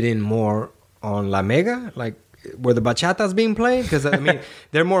I fit in more on La Mega? Like, where the bachata's being played? Because, I mean,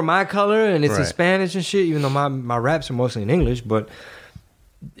 they're more my color, and it's in Spanish and shit, even though my raps are mostly in English. But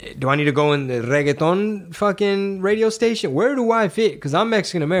do I need to go in the reggaeton fucking radio station? Where do I fit? Because I'm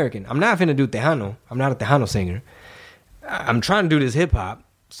Mexican-American. I'm not finna do Tejano. I'm not a Tejano singer. I'm trying to do this hip-hop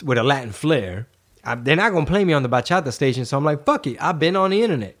with a Latin flair. They're not going to play me on the bachata station, so I'm like, fuck it. I've been on the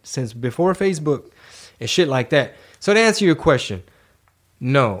internet since before Facebook and shit like that. So to answer your question,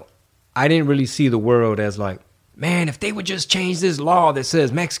 no, I didn't really see the world as like, man, if they would just change this law that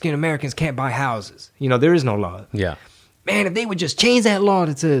says Mexican Americans can't buy houses. There is no law. Yeah. Man, if they would just change that law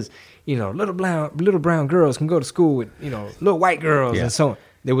that says, little brown girls can go to school with, little white girls and so on.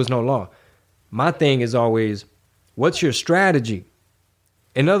 There was no law. My thing is always, what's your strategy?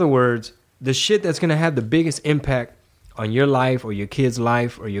 In other words, the shit that's going to have the biggest impact on your life or your kid's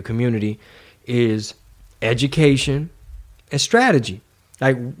life or your community is education and strategy.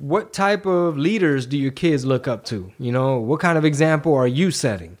 Like, what type of leaders do your kids look up to? What kind of example are you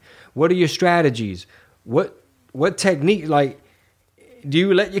setting? What are your strategies? What technique? Like, do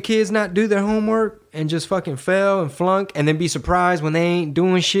you let your kids not do their homework and just fucking fail and flunk and then be surprised when they ain't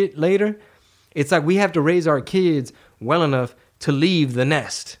doing shit later? It's like we have to raise our kids well enough to leave the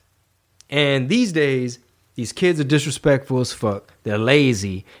nest. And these days, these kids are disrespectful as fuck. They're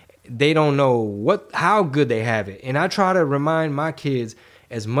lazy. They don't know how good they have it. And I try to remind my kids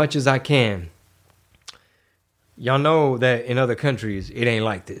as much as I can. Y'all know that in other countries, it ain't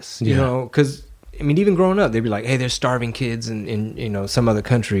like this, because, even growing up, they'd be like, hey, there's starving kids in some other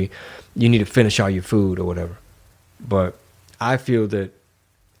country. You need to finish all your food or whatever. But I feel that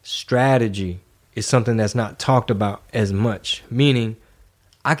strategy is something that's not talked about as much, meaning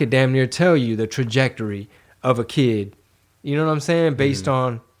I could damn near tell you the trajectory of a kid, you know what I'm saying, based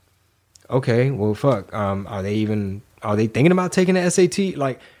on, okay, well, fuck, are they thinking about taking the SAT?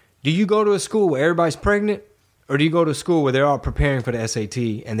 Like, do you go to a school where everybody's pregnant? Or do you go to a school where they're all preparing for the SAT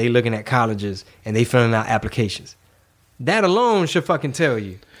and they looking at colleges and they filling out applications? That alone should fucking tell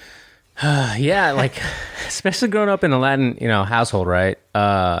you. Yeah, like, especially growing up in a Latin, household, right?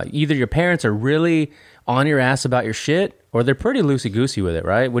 Either your parents are really on your ass about your shit or they're pretty loosey-goosey with it,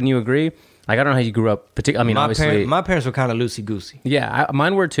 right? Wouldn't you agree? Like, I don't know how you grew up. Obviously. My parents were kind of loosey-goosey. Yeah,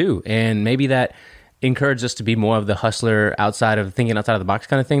 mine were too. And maybe that encouraged us to be more of the hustler thinking outside of the box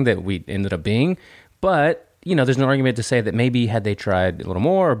kind of thing that we ended up being. But, there's no argument to say that maybe had they tried a little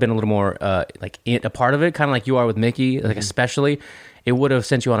more or been a little more a part of it, kind of like you are with Mickey, like especially, it would have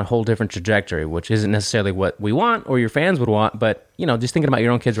sent you on a whole different trajectory, which isn't necessarily what we want or your fans would want. But, just thinking about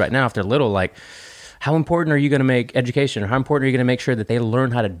your own kids right now, if they're little, like, how important are you going to make education, or how important are you going to make sure that they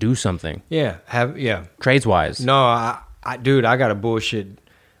learn how to do something? Yeah. Trades-wise. No, I got a bullshit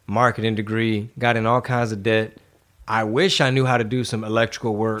marketing degree, got in all kinds of debt. I wish I knew how to do some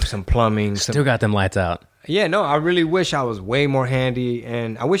electrical work, some plumbing. Still got them lights out. Yeah, no, I really wish I was way more handy,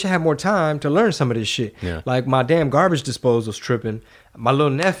 and I wish I had more time to learn some of this shit. Yeah. Like, my damn garbage disposal's tripping. My little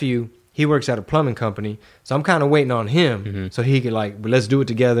nephew, he works at a plumbing company, so I'm kind of waiting on him so he could, like, let's do it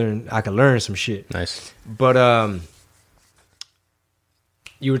together and I can learn some shit. Nice. But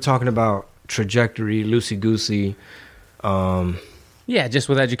you were talking about trajectory, loosey-goosey. Yeah, just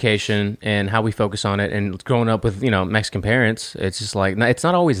with education and how we focus on it, and growing up with, Mexican parents, it's just like, it's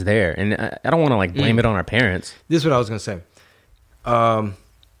not always there. And I don't want to, like, blame it on our parents. This is what I was going to say.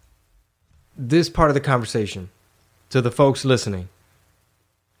 This part of the conversation, to the folks listening,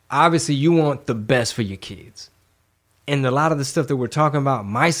 obviously you want the best for your kids. And a lot of the stuff that we're talking about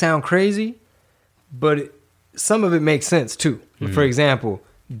might sound crazy, but some of it makes sense too. For example,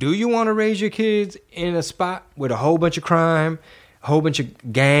 do you want to raise your kids in a spot with a whole bunch of crime, a whole bunch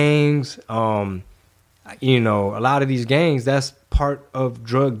of gangs? You know, a lot of these gangs, that's part of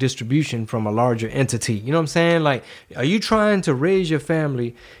drug distribution from a larger entity. You know what I'm saying? Like, are you trying to raise your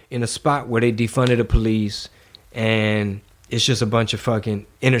family in a spot where they defunded the police and it's just a bunch of fucking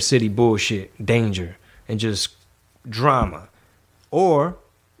inner city bullshit, danger, and just drama? Or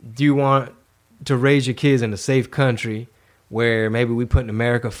do you want to raise your kids in a safe country where maybe we putting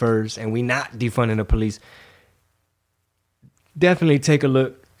America first and we not defunding the police? Definitely take a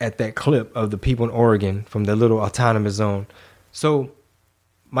look at that clip of the people in Oregon from the little autonomous zone. So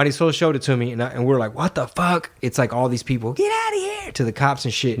Mighty Soul showed it to me, and we're like, what the fuck? It's like all these people, get out of here, to the cops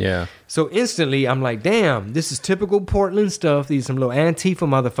and shit. Yeah. So instantly, I'm like, damn, this is typical Portland stuff. These some little Antifa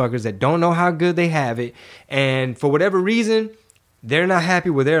motherfuckers that don't know how good they have it. And for whatever reason, they're not happy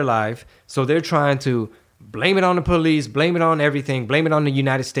with their life. So they're trying to blame it on the police, blame it on everything, blame it on the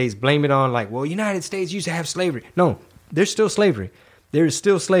United States, blame it on like, well, United States used to have slavery. No, there's still slavery. There is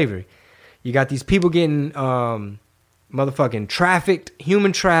still slavery. You got these people getting motherfucking trafficked,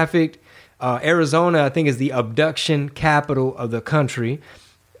 human trafficked. Arizona, I think, is the abduction capital of the country.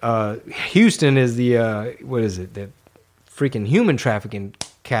 Houston is the, the freaking human trafficking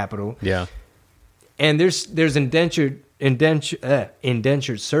capital. Yeah. And there's indentured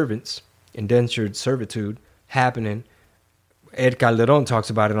servants, indentured servitude happening. Ed Calderon talks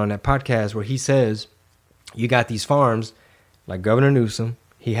about it on that podcast where he says you got these farms like Governor Newsom.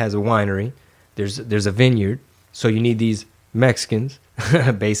 He has a winery. There's a vineyard. So you need these Mexicans,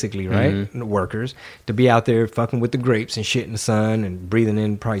 basically, right? Mm-hmm. Workers, to be out there fucking with the grapes and shit in the sun and breathing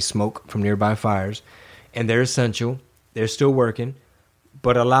in probably smoke from nearby fires. And they're essential. They're still working.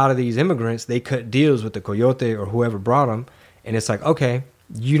 But a lot of these immigrants, they cut deals with the coyote or whoever brought them. And it's like, okay,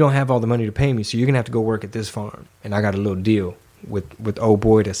 you don't have all the money to pay me, so you're going to have to go work at this farm. And I got a little deal with old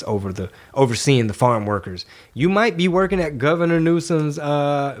boy that's overseeing the farm workers. You might be working at Governor Newsom's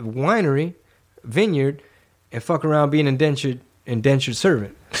winery, vineyard, and fuck around being indentured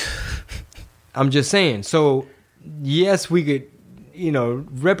servant. I'm just saying. So, yes, we could,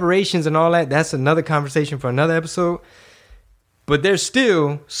 reparations and all that, that's another conversation for another episode. But there's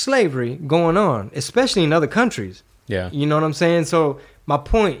still slavery going on, especially in other countries. Yeah. You know what I'm saying? So my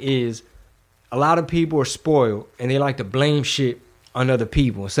point is, a lot of people are spoiled and they like to blame shit on other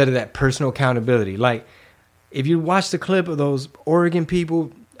people instead of that personal accountability. Like, if you watch the clip of those Oregon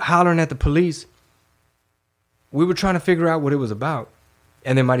people hollering at the police, we were trying to figure out what it was about.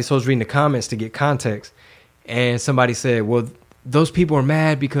 And then Mighty Soul's reading the comments to get context. And somebody said, well, those people are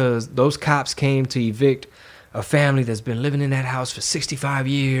mad because those cops came to evict a family that's been living in that house for 65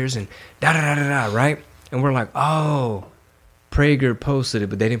 years and da-da-da-da-da, right? And we're like, oh, Prager posted it,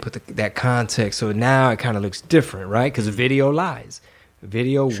 but they didn't put that context. So now it kind of looks different, right? Because video lies.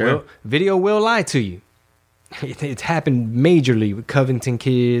 Video will lie to you. It's happened majorly with Covington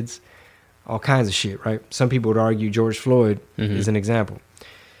kids, all kinds of shit, right? Some people would argue George Floyd is an example,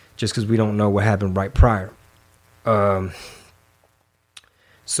 just because we don't know what happened right prior.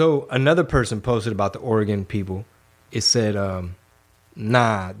 So another person posted about the Oregon people. It said,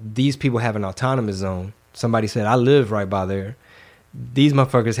 nah, these people have an autonomous zone. Somebody said, I live right by there. These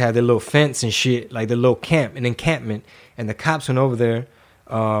motherfuckers had their little fence and shit, like their little an encampment. And the cops went over there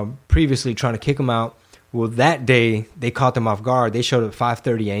previously trying to kick them out. Well, that day, they caught them off guard. They showed up at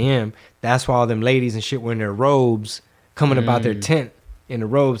 5:30 a.m. That's why all them ladies and shit were in their robes, coming about their tent in the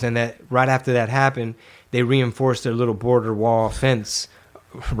robes. And that right after that happened, they reinforced their little border wall fence,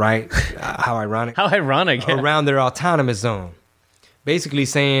 right? How ironic. How ironic. Yeah. Around their autonomous zone. Basically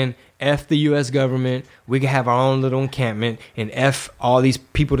saying, F the U.S. government, we can have our own little encampment, and F all these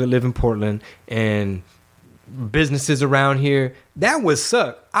people that live in Portland and businesses around here. That would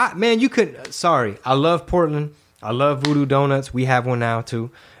suck. Man, you could. Sorry, I love Portland. I love Voodoo Donuts. We have one now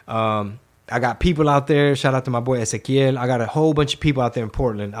too. I got people out there. Shout out to my boy Ezequiel. I got a whole bunch of people out there in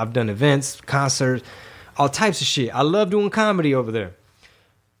Portland. I've done events, concerts, all types of shit. I love doing comedy over there.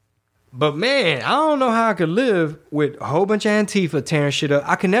 But man, I don't know how I could live with a whole bunch of Antifa tearing shit up.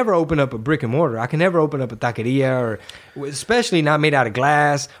 I can never open up a brick and mortar. I can never open up a taqueria, or especially not made out of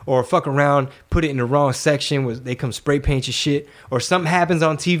glass, or fuck around, put it in the wrong section where they come spray paint your shit, or something happens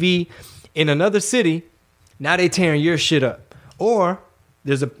on TV in another city. Now they tearing your shit up. Or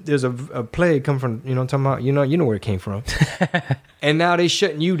there's a plague come from, you know what I'm talking about? You know where it came from. And now they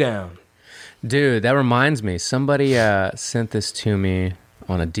shutting you down. Dude, that reminds me. Somebody sent this to me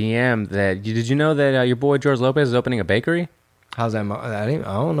on a DM. Did you know that your boy George Lopez is opening a bakery? How's that? I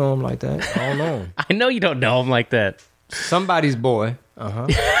don't know him like that. I don't know him. I know you don't know him like that. Somebody's boy. I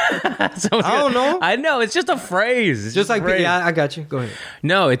don't know. I know. It's just a phrase. It's Just like, phrase. yeah, I got you. Go ahead.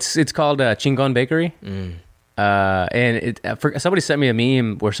 No, it's called Chingon Bakery. And somebody sent me a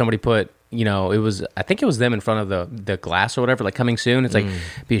meme where somebody put, I think it was them in front of the glass or whatever, like coming soon. It's like,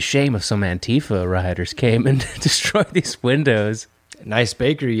 be a shame if some Antifa rioters came and destroyed these windows. Nice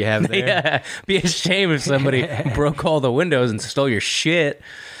bakery you have there. Yeah, be a shame if somebody broke all the windows and stole your shit.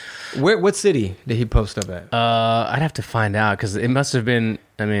 What city did he post up at? I'd have to find out because it must have been.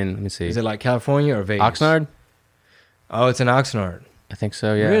 I mean, let me see. Is it like California or Vegas? Oxnard? Oh, it's in Oxnard. I think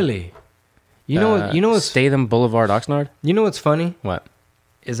so. Yeah. Really? You know what's Statham Boulevard, Oxnard. You know what's funny? What?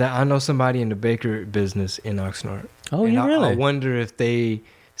 Is that I know somebody in the bakery business in Oxnard. Oh, and you really? I wonder if they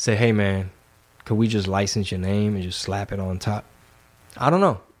say, "Hey, man, could we just license your name and just slap it on top?" I don't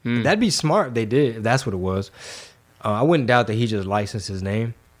know. That'd be smart if they did. If that's what it was. I wouldn't doubt that he just licensed his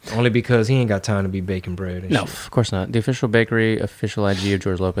name. Only because he ain't got time to be baking bread and No, shit. of course not. The official bakery, official IG of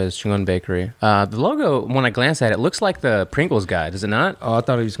George Lopez, Chingon Bakery. The logo, when I glance at it, looks like the Pringles guy, does it not? Oh, I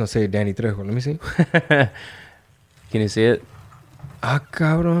thought he was going to say Danny Trejo. Let me see. Can you see it? Ah,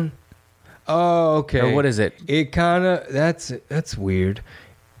 cabrón. Oh, okay. Or what is it? It kind of, that's weird.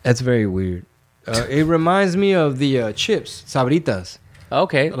 That's very weird. It reminds me of the chips, Sabritas.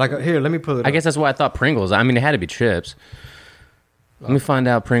 Okay. Like, here, let me pull it up. I guess that's why I thought Pringles. I mean, it had to be chips. Let me find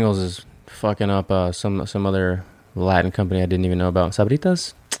out Pringles is fucking up some other Latin company I didn't even know about.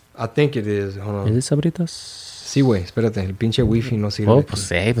 ¿Sabritas? I think it is. Hold on. ¿Es it Sabritas? Sí, güey. Espérate. El pinche wifi no sirve. Oh, pues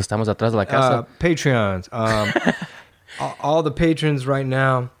sí, pues estamos atrás de la casa. Patreons. All the patrons right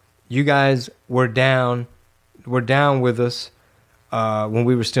now, you guys were down with us when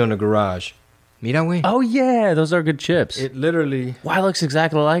we were still in the garage. Mira, güey. Oh, yeah. Those are good chips. It literally... Why it looks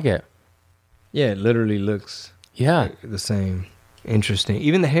exactly like it. Yeah, it literally looks Yeah. the same. Interesting.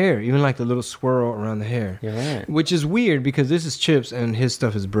 Even the hair, even like the little swirl around the hair. You're right. Which is weird because this is chips and his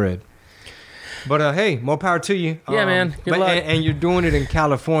stuff is bread. But hey, more power to you. Yeah, man. Good luck. And you're doing it in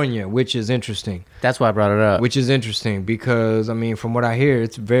California, which is interesting. That's why I brought it up. Which is interesting because, I mean, from what I hear,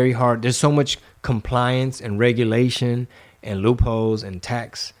 it's very hard. There's so much compliance and regulation and loopholes and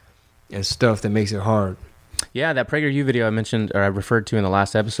tax and stuff that makes it hard. Yeah, that PragerU video I mentioned or I referred to in the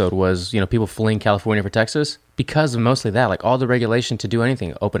last episode was, people fleeing California for Texas because of mostly that, like all the regulation to do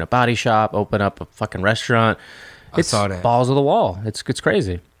anything, open a body shop, open up a fucking restaurant. I saw that. Balls of the wall. It's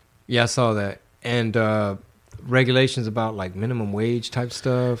crazy. Yeah, I saw that. And regulations about like minimum wage type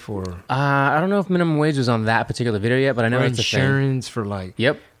stuff or I don't know if minimum wage was on that particular video yet, but I know it's a thing. insurance for like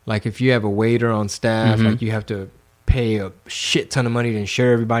Yep. Like if you have a waiter on staff, like you have to pay a shit ton of money to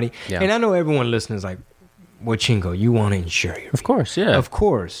insure everybody. Yeah. And I know everyone listening is like, well, Chingo, you want to insure your Of course, yeah. Of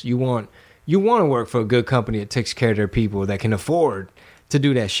course. You want to work for a good company that takes care of their people, that can afford to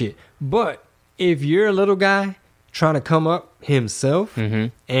do that shit. But if you're a little guy trying to come up himself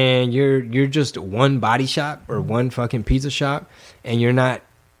and you're just one body shop or one fucking pizza shop and you're not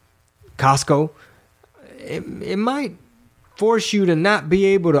Costco, it might force you to not be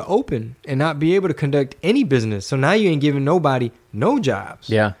able to open and not be able to conduct any business. So now you ain't giving nobody no jobs.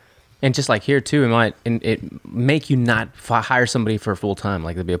 Yeah. And just like here too, it make you not hire somebody for full time.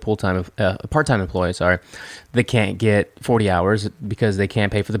 Like there'd be a part-time employee. Sorry, they can't get 40 hours because they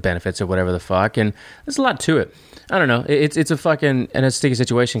can't pay for the benefits or whatever the fuck. And there's a lot to it. I don't know. It's a fucking and a sticky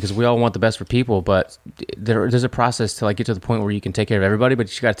situation because we all want the best for people, but there's a process to like get to the point where you can take care of everybody,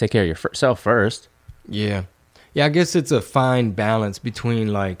 but you got to take care of yourself first. Yeah, I guess it's a fine balance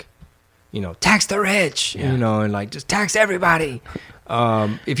between like, tax the rich, and like just tax everybody.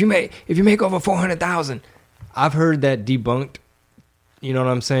 If you make over 400,000, I've heard that debunked. You know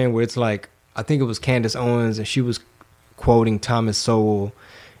what I'm saying? Where it's like, I think it was Candace Owens, and she was quoting Thomas Sowell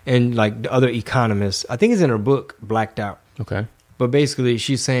and like the other economists. I think it's in her book, Blacked Out. Okay. But basically,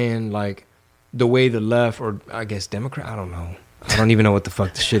 she's saying like the way the left, or I guess Democrat, I don't know. I don't even know what the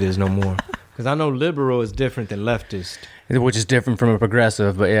fuck the shit is no more. Because I know liberal is different than leftist. Which is different from a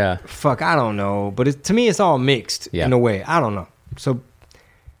progressive, but yeah. Fuck, I don't know. But to me, it's all mixed in a way. I don't know. So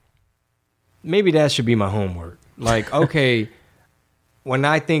maybe that should be my homework. Like, okay, when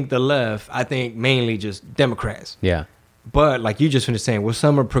I think the left, I think mainly just Democrats. Yeah. But like you just finished saying, well,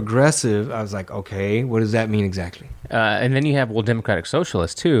 some are progressive. I was like, okay, what does that mean exactly? And then you have, Democratic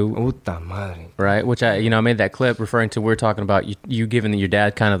Socialists too. Puta madre. Right, which I made that clip referring to, we're talking about you giving your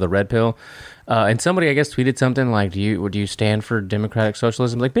dad kind of the red pill. And somebody, I guess, tweeted something like, do you stand for democratic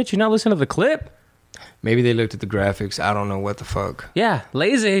socialism? Like, bitch, you not listening to the clip? Maybe they looked at the graphics. I don't know what the fuck. Yeah,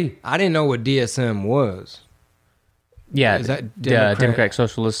 lazy. I didn't know what DSM was. Yeah, Is that Democratic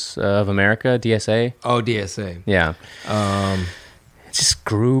Socialists of America, DSA. Oh, DSA. Yeah. It's this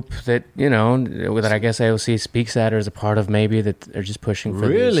group that, that I guess AOC speaks at or is a part of, maybe, that they're just pushing for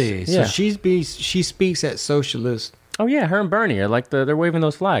Really? these. Yeah. So she speaks at socialist. Oh, yeah, her and Bernie are like they're waving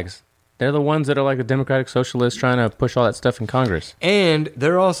those flags. They're the ones that are like the Democratic Socialists trying to push all that stuff in Congress. And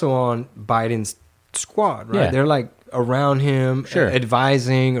they're also on Biden's squad, right? Yeah. They're like around him, Sure.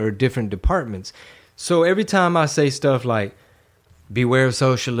 advising or different departments. So every time I say stuff like, beware of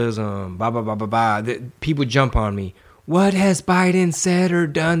socialism, blah, blah, blah, blah, blah, people jump on me. What has Biden said or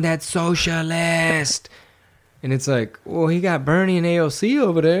done that's socialist? And it's like, well, he got Bernie and AOC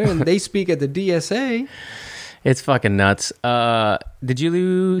over there, and they speak at the DSA. It's fucking nuts. Did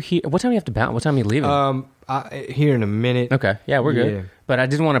you hear? What time do you have to bounce? What time are you leaving? Here in a minute. Okay, yeah, we're good. Yeah. But I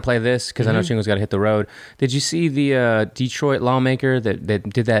did want to play this because I know Shingo's got to hit the road. Did you see the Detroit lawmaker that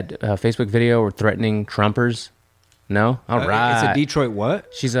did that Facebook video threatening Trumpers? No, all right. It's a Detroit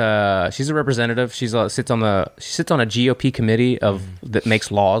what? She's a representative. She sits on a GOP committee that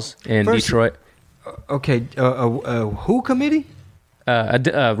makes laws in Detroit. Okay, who committee?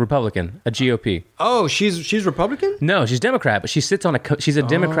 A Republican, a GOP. Oh, she's Republican? No, she's Democrat, but she sits on she's a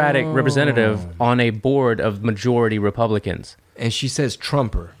Democratic representative on a board of majority Republicans. And she says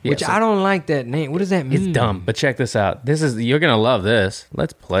Trumper, Yeah, which so- I don't like that name. What does that mean? It's dumb, but check this out. You're gonna love this.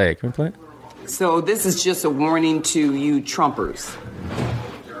 Let's play. Can we play it? So this is just a warning to you Trumpers.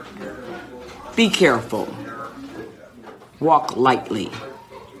 Be careful. Walk lightly.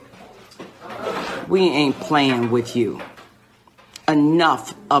 We ain't playing with you.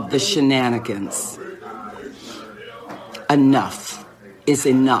 Enough of the shenanigans. Enough is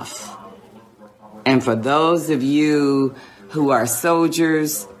enough. And for those of you who are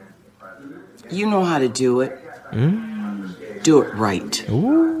soldiers, you know how to do it. Do it right.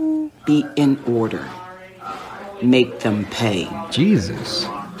 Be in order. Make them pay. Jesus.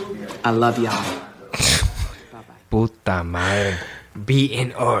 I love y'all. Puta madre. Be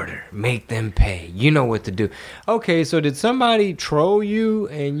in order. Make them pay. You know what to do. Okay, so did somebody troll you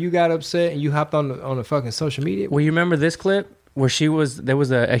and you got upset and you hopped on the fucking social media? Well, you remember this clip where there was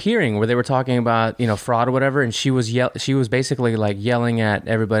a hearing where they were talking about, fraud or whatever, and she was basically like yelling at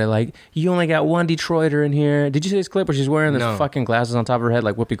everybody like, you only got one Detroiter in here. Did you see this clip where she's wearing this fucking glasses on top of her head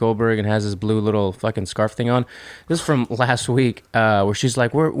like Whoopi Goldberg and has this blue little fucking scarf thing on? This is from last week, where she's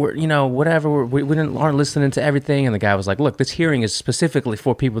like, we're whatever, we aren't listening to everything, and the guy was like, look, this hearing is specifically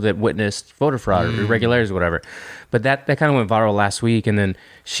for people that witnessed voter fraud or irregularities or whatever. But that kind of went viral last week, and then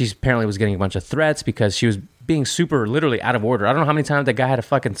she apparently was getting a bunch of threats because she was being super literally out of order. I don't know how many times that guy had to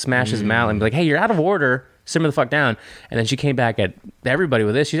fucking smash his mouth and be like, hey, you're out of order, simmer the fuck down. And then she came back at everybody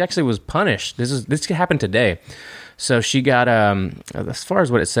with this. She actually was punished. This happened today. So she got as far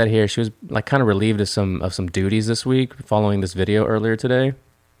as what it said here, she was like kind of relieved of some duties this week following this video earlier today.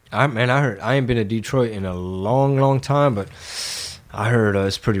 I heard, I ain't been to Detroit in a long time, but I heard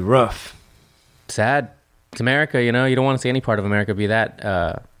it's pretty rough. Sad. It's America, you don't want to see any part of America be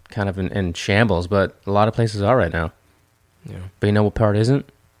that kind of in shambles, but a lot of places are right now. Yeah. But you know what part isn't?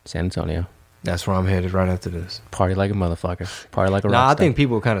 San Antonio. That's where I'm headed right after this. Party like a motherfucker. Party like a rock Nah, I star. think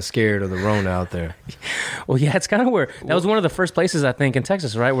people are kind of scared of the Rona out there. Well, yeah, it's kind of where that was one of the first places I think in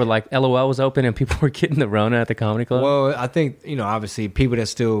Texas, right, where like LOL was open and people were getting the Rona at the comedy club. Well, I think obviously people that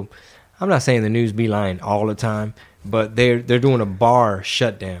still, I'm not saying the news be lying all the time, but they're doing a bar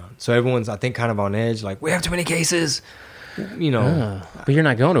shutdown, so everyone's I think kind of on edge, like we have too many cases, But you're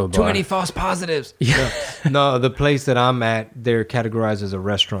not going to a bar. too many false positives. Yeah. No, the place that I'm at, they're categorized as a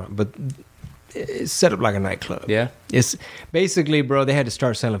restaurant, but it's set up like a nightclub. Yeah. It's basically, bro, they had to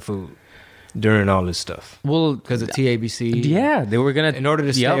start selling food during all this stuff. Well, Because of TABC. yeah, they were gonna In order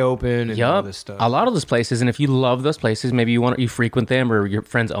to stay open and all this stuff. A lot of those places, and if you love those places, maybe you frequent them or your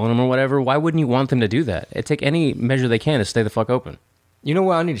friends own them or whatever. Why wouldn't you want them to do that? It take any measure they can to stay the fuck open. You know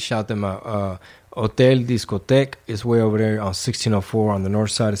what? I need to shout them out. Hotel Discotheque is way over there on 1604 on the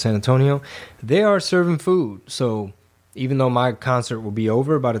north side of San Antonio. They are serving food. So even though my concert will be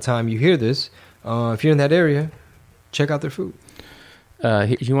over by the time you hear this, if you're in that area, check out their food.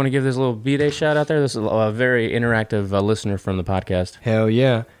 You want to give this little B-Day shout out there? This is a very interactive listener from the podcast. Hell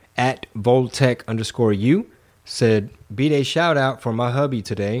yeah. At Voltec_U said, B-Day shout out for my hubby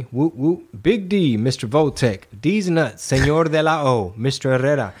today. Whoop whoop. Big D, Mr. Voltec. D's nuts. Senor de la O. Mr.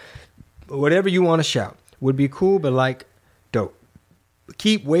 Herrera. Whatever you want to shout. Would be cool, but like, dope.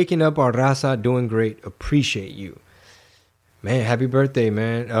 Keep waking up our raza, doing great. Appreciate you. Man, happy birthday,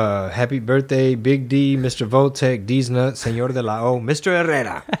 man. Happy birthday, Big D, Mr. Voltec, D's nuts, Senor de la O, Mr.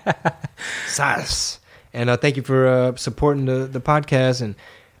 Herrera. Sas. And thank you for supporting the podcast. And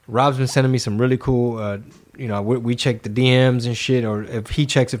Rob's been sending me some really cool you know, we check the DMs and shit, or if he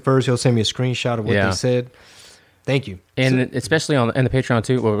checks it first, he'll send me a screenshot of what they said. Thank you. And especially in the Patreon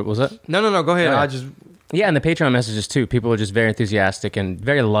too. What was that? No. Go ahead. Yeah, and the Patreon messages too. People are just very enthusiastic and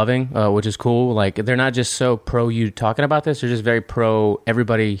very loving, which is cool. Like, they're not just so pro you talking about this; they're just very pro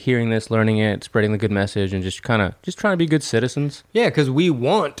everybody hearing this, learning it, spreading the good message, and just trying to be good citizens. Yeah, because we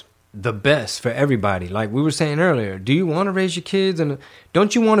want the best for everybody. Like we were saying earlier, do you want to raise your kids, and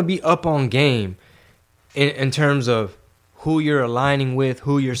don't you want to be up on game in terms of who you're aligning with,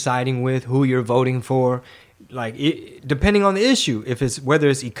 who you're siding with, who you're voting for? Like, depending on the issue, whether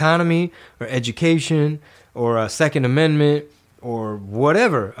it's economy or education or a Second Amendment or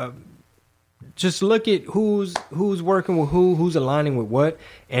whatever, just look at who's working with who's aligning with what,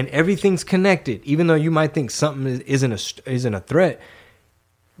 and everything's connected. Even though you might think something isn't a threat,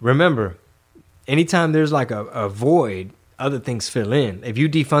 remember, anytime there's like a void, other things fill in. If you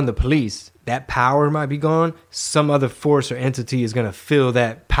defund the police, that power might be gone. Some other force or entity is going to fill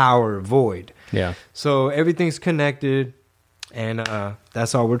that power void. Yeah. So everything's connected, and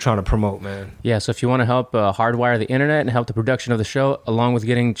that's all we're trying to promote, man. Yeah, so if you want to help hardwire the internet and help the production of the show, along with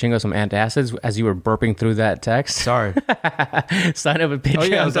getting Chingo some antacids as you were burping through that text. Sorry. Sign up at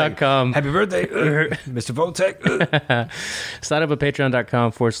patreon.com. Happy birthday, Mr. Voltec. Sign up at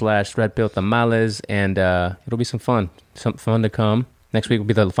patreon.com/Red Pill Tamales, and it'll be some fun to come. Next week will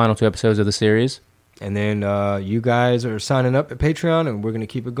be the final 2 episodes of the series. And then you guys are signing up at Patreon, and we're going to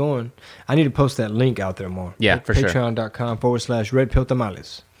keep it going. I need to post that link out there more. Yeah, for sure. Patreon.com/Red Pill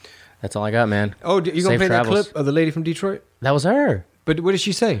Tamales. That's all I got, man. Oh, you going to play travels. that clip of the lady from Detroit? That was her. But what did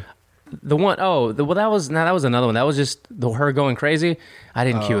she say? That was another one. That was just her going crazy. I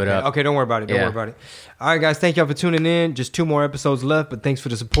didn't cue it up. Okay, don't worry about it. Don't worry about it. All right, guys, thank y'all for tuning in. Just 2 more episodes left, but thanks for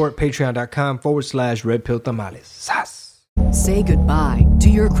the support. Patreon.com/Red Pill Tamales. Sas. Say goodbye to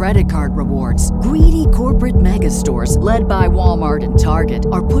your credit card rewards. Greedy corporate mega stores, led by Walmart and Target,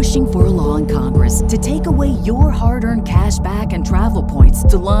 are pushing for a law in Congress to take away your hard-earned cash back and travel points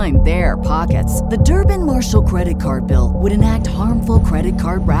to line their pockets. The Durbin-Marshall credit card bill would enact harmful credit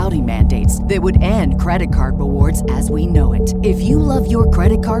card routing mandates that would end credit card rewards as we know it. If you love your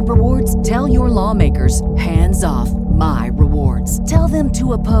credit card rewards, tell your lawmakers, hands off my rewards. Tell them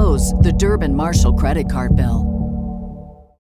to oppose the Durbin-Marshall credit card bill.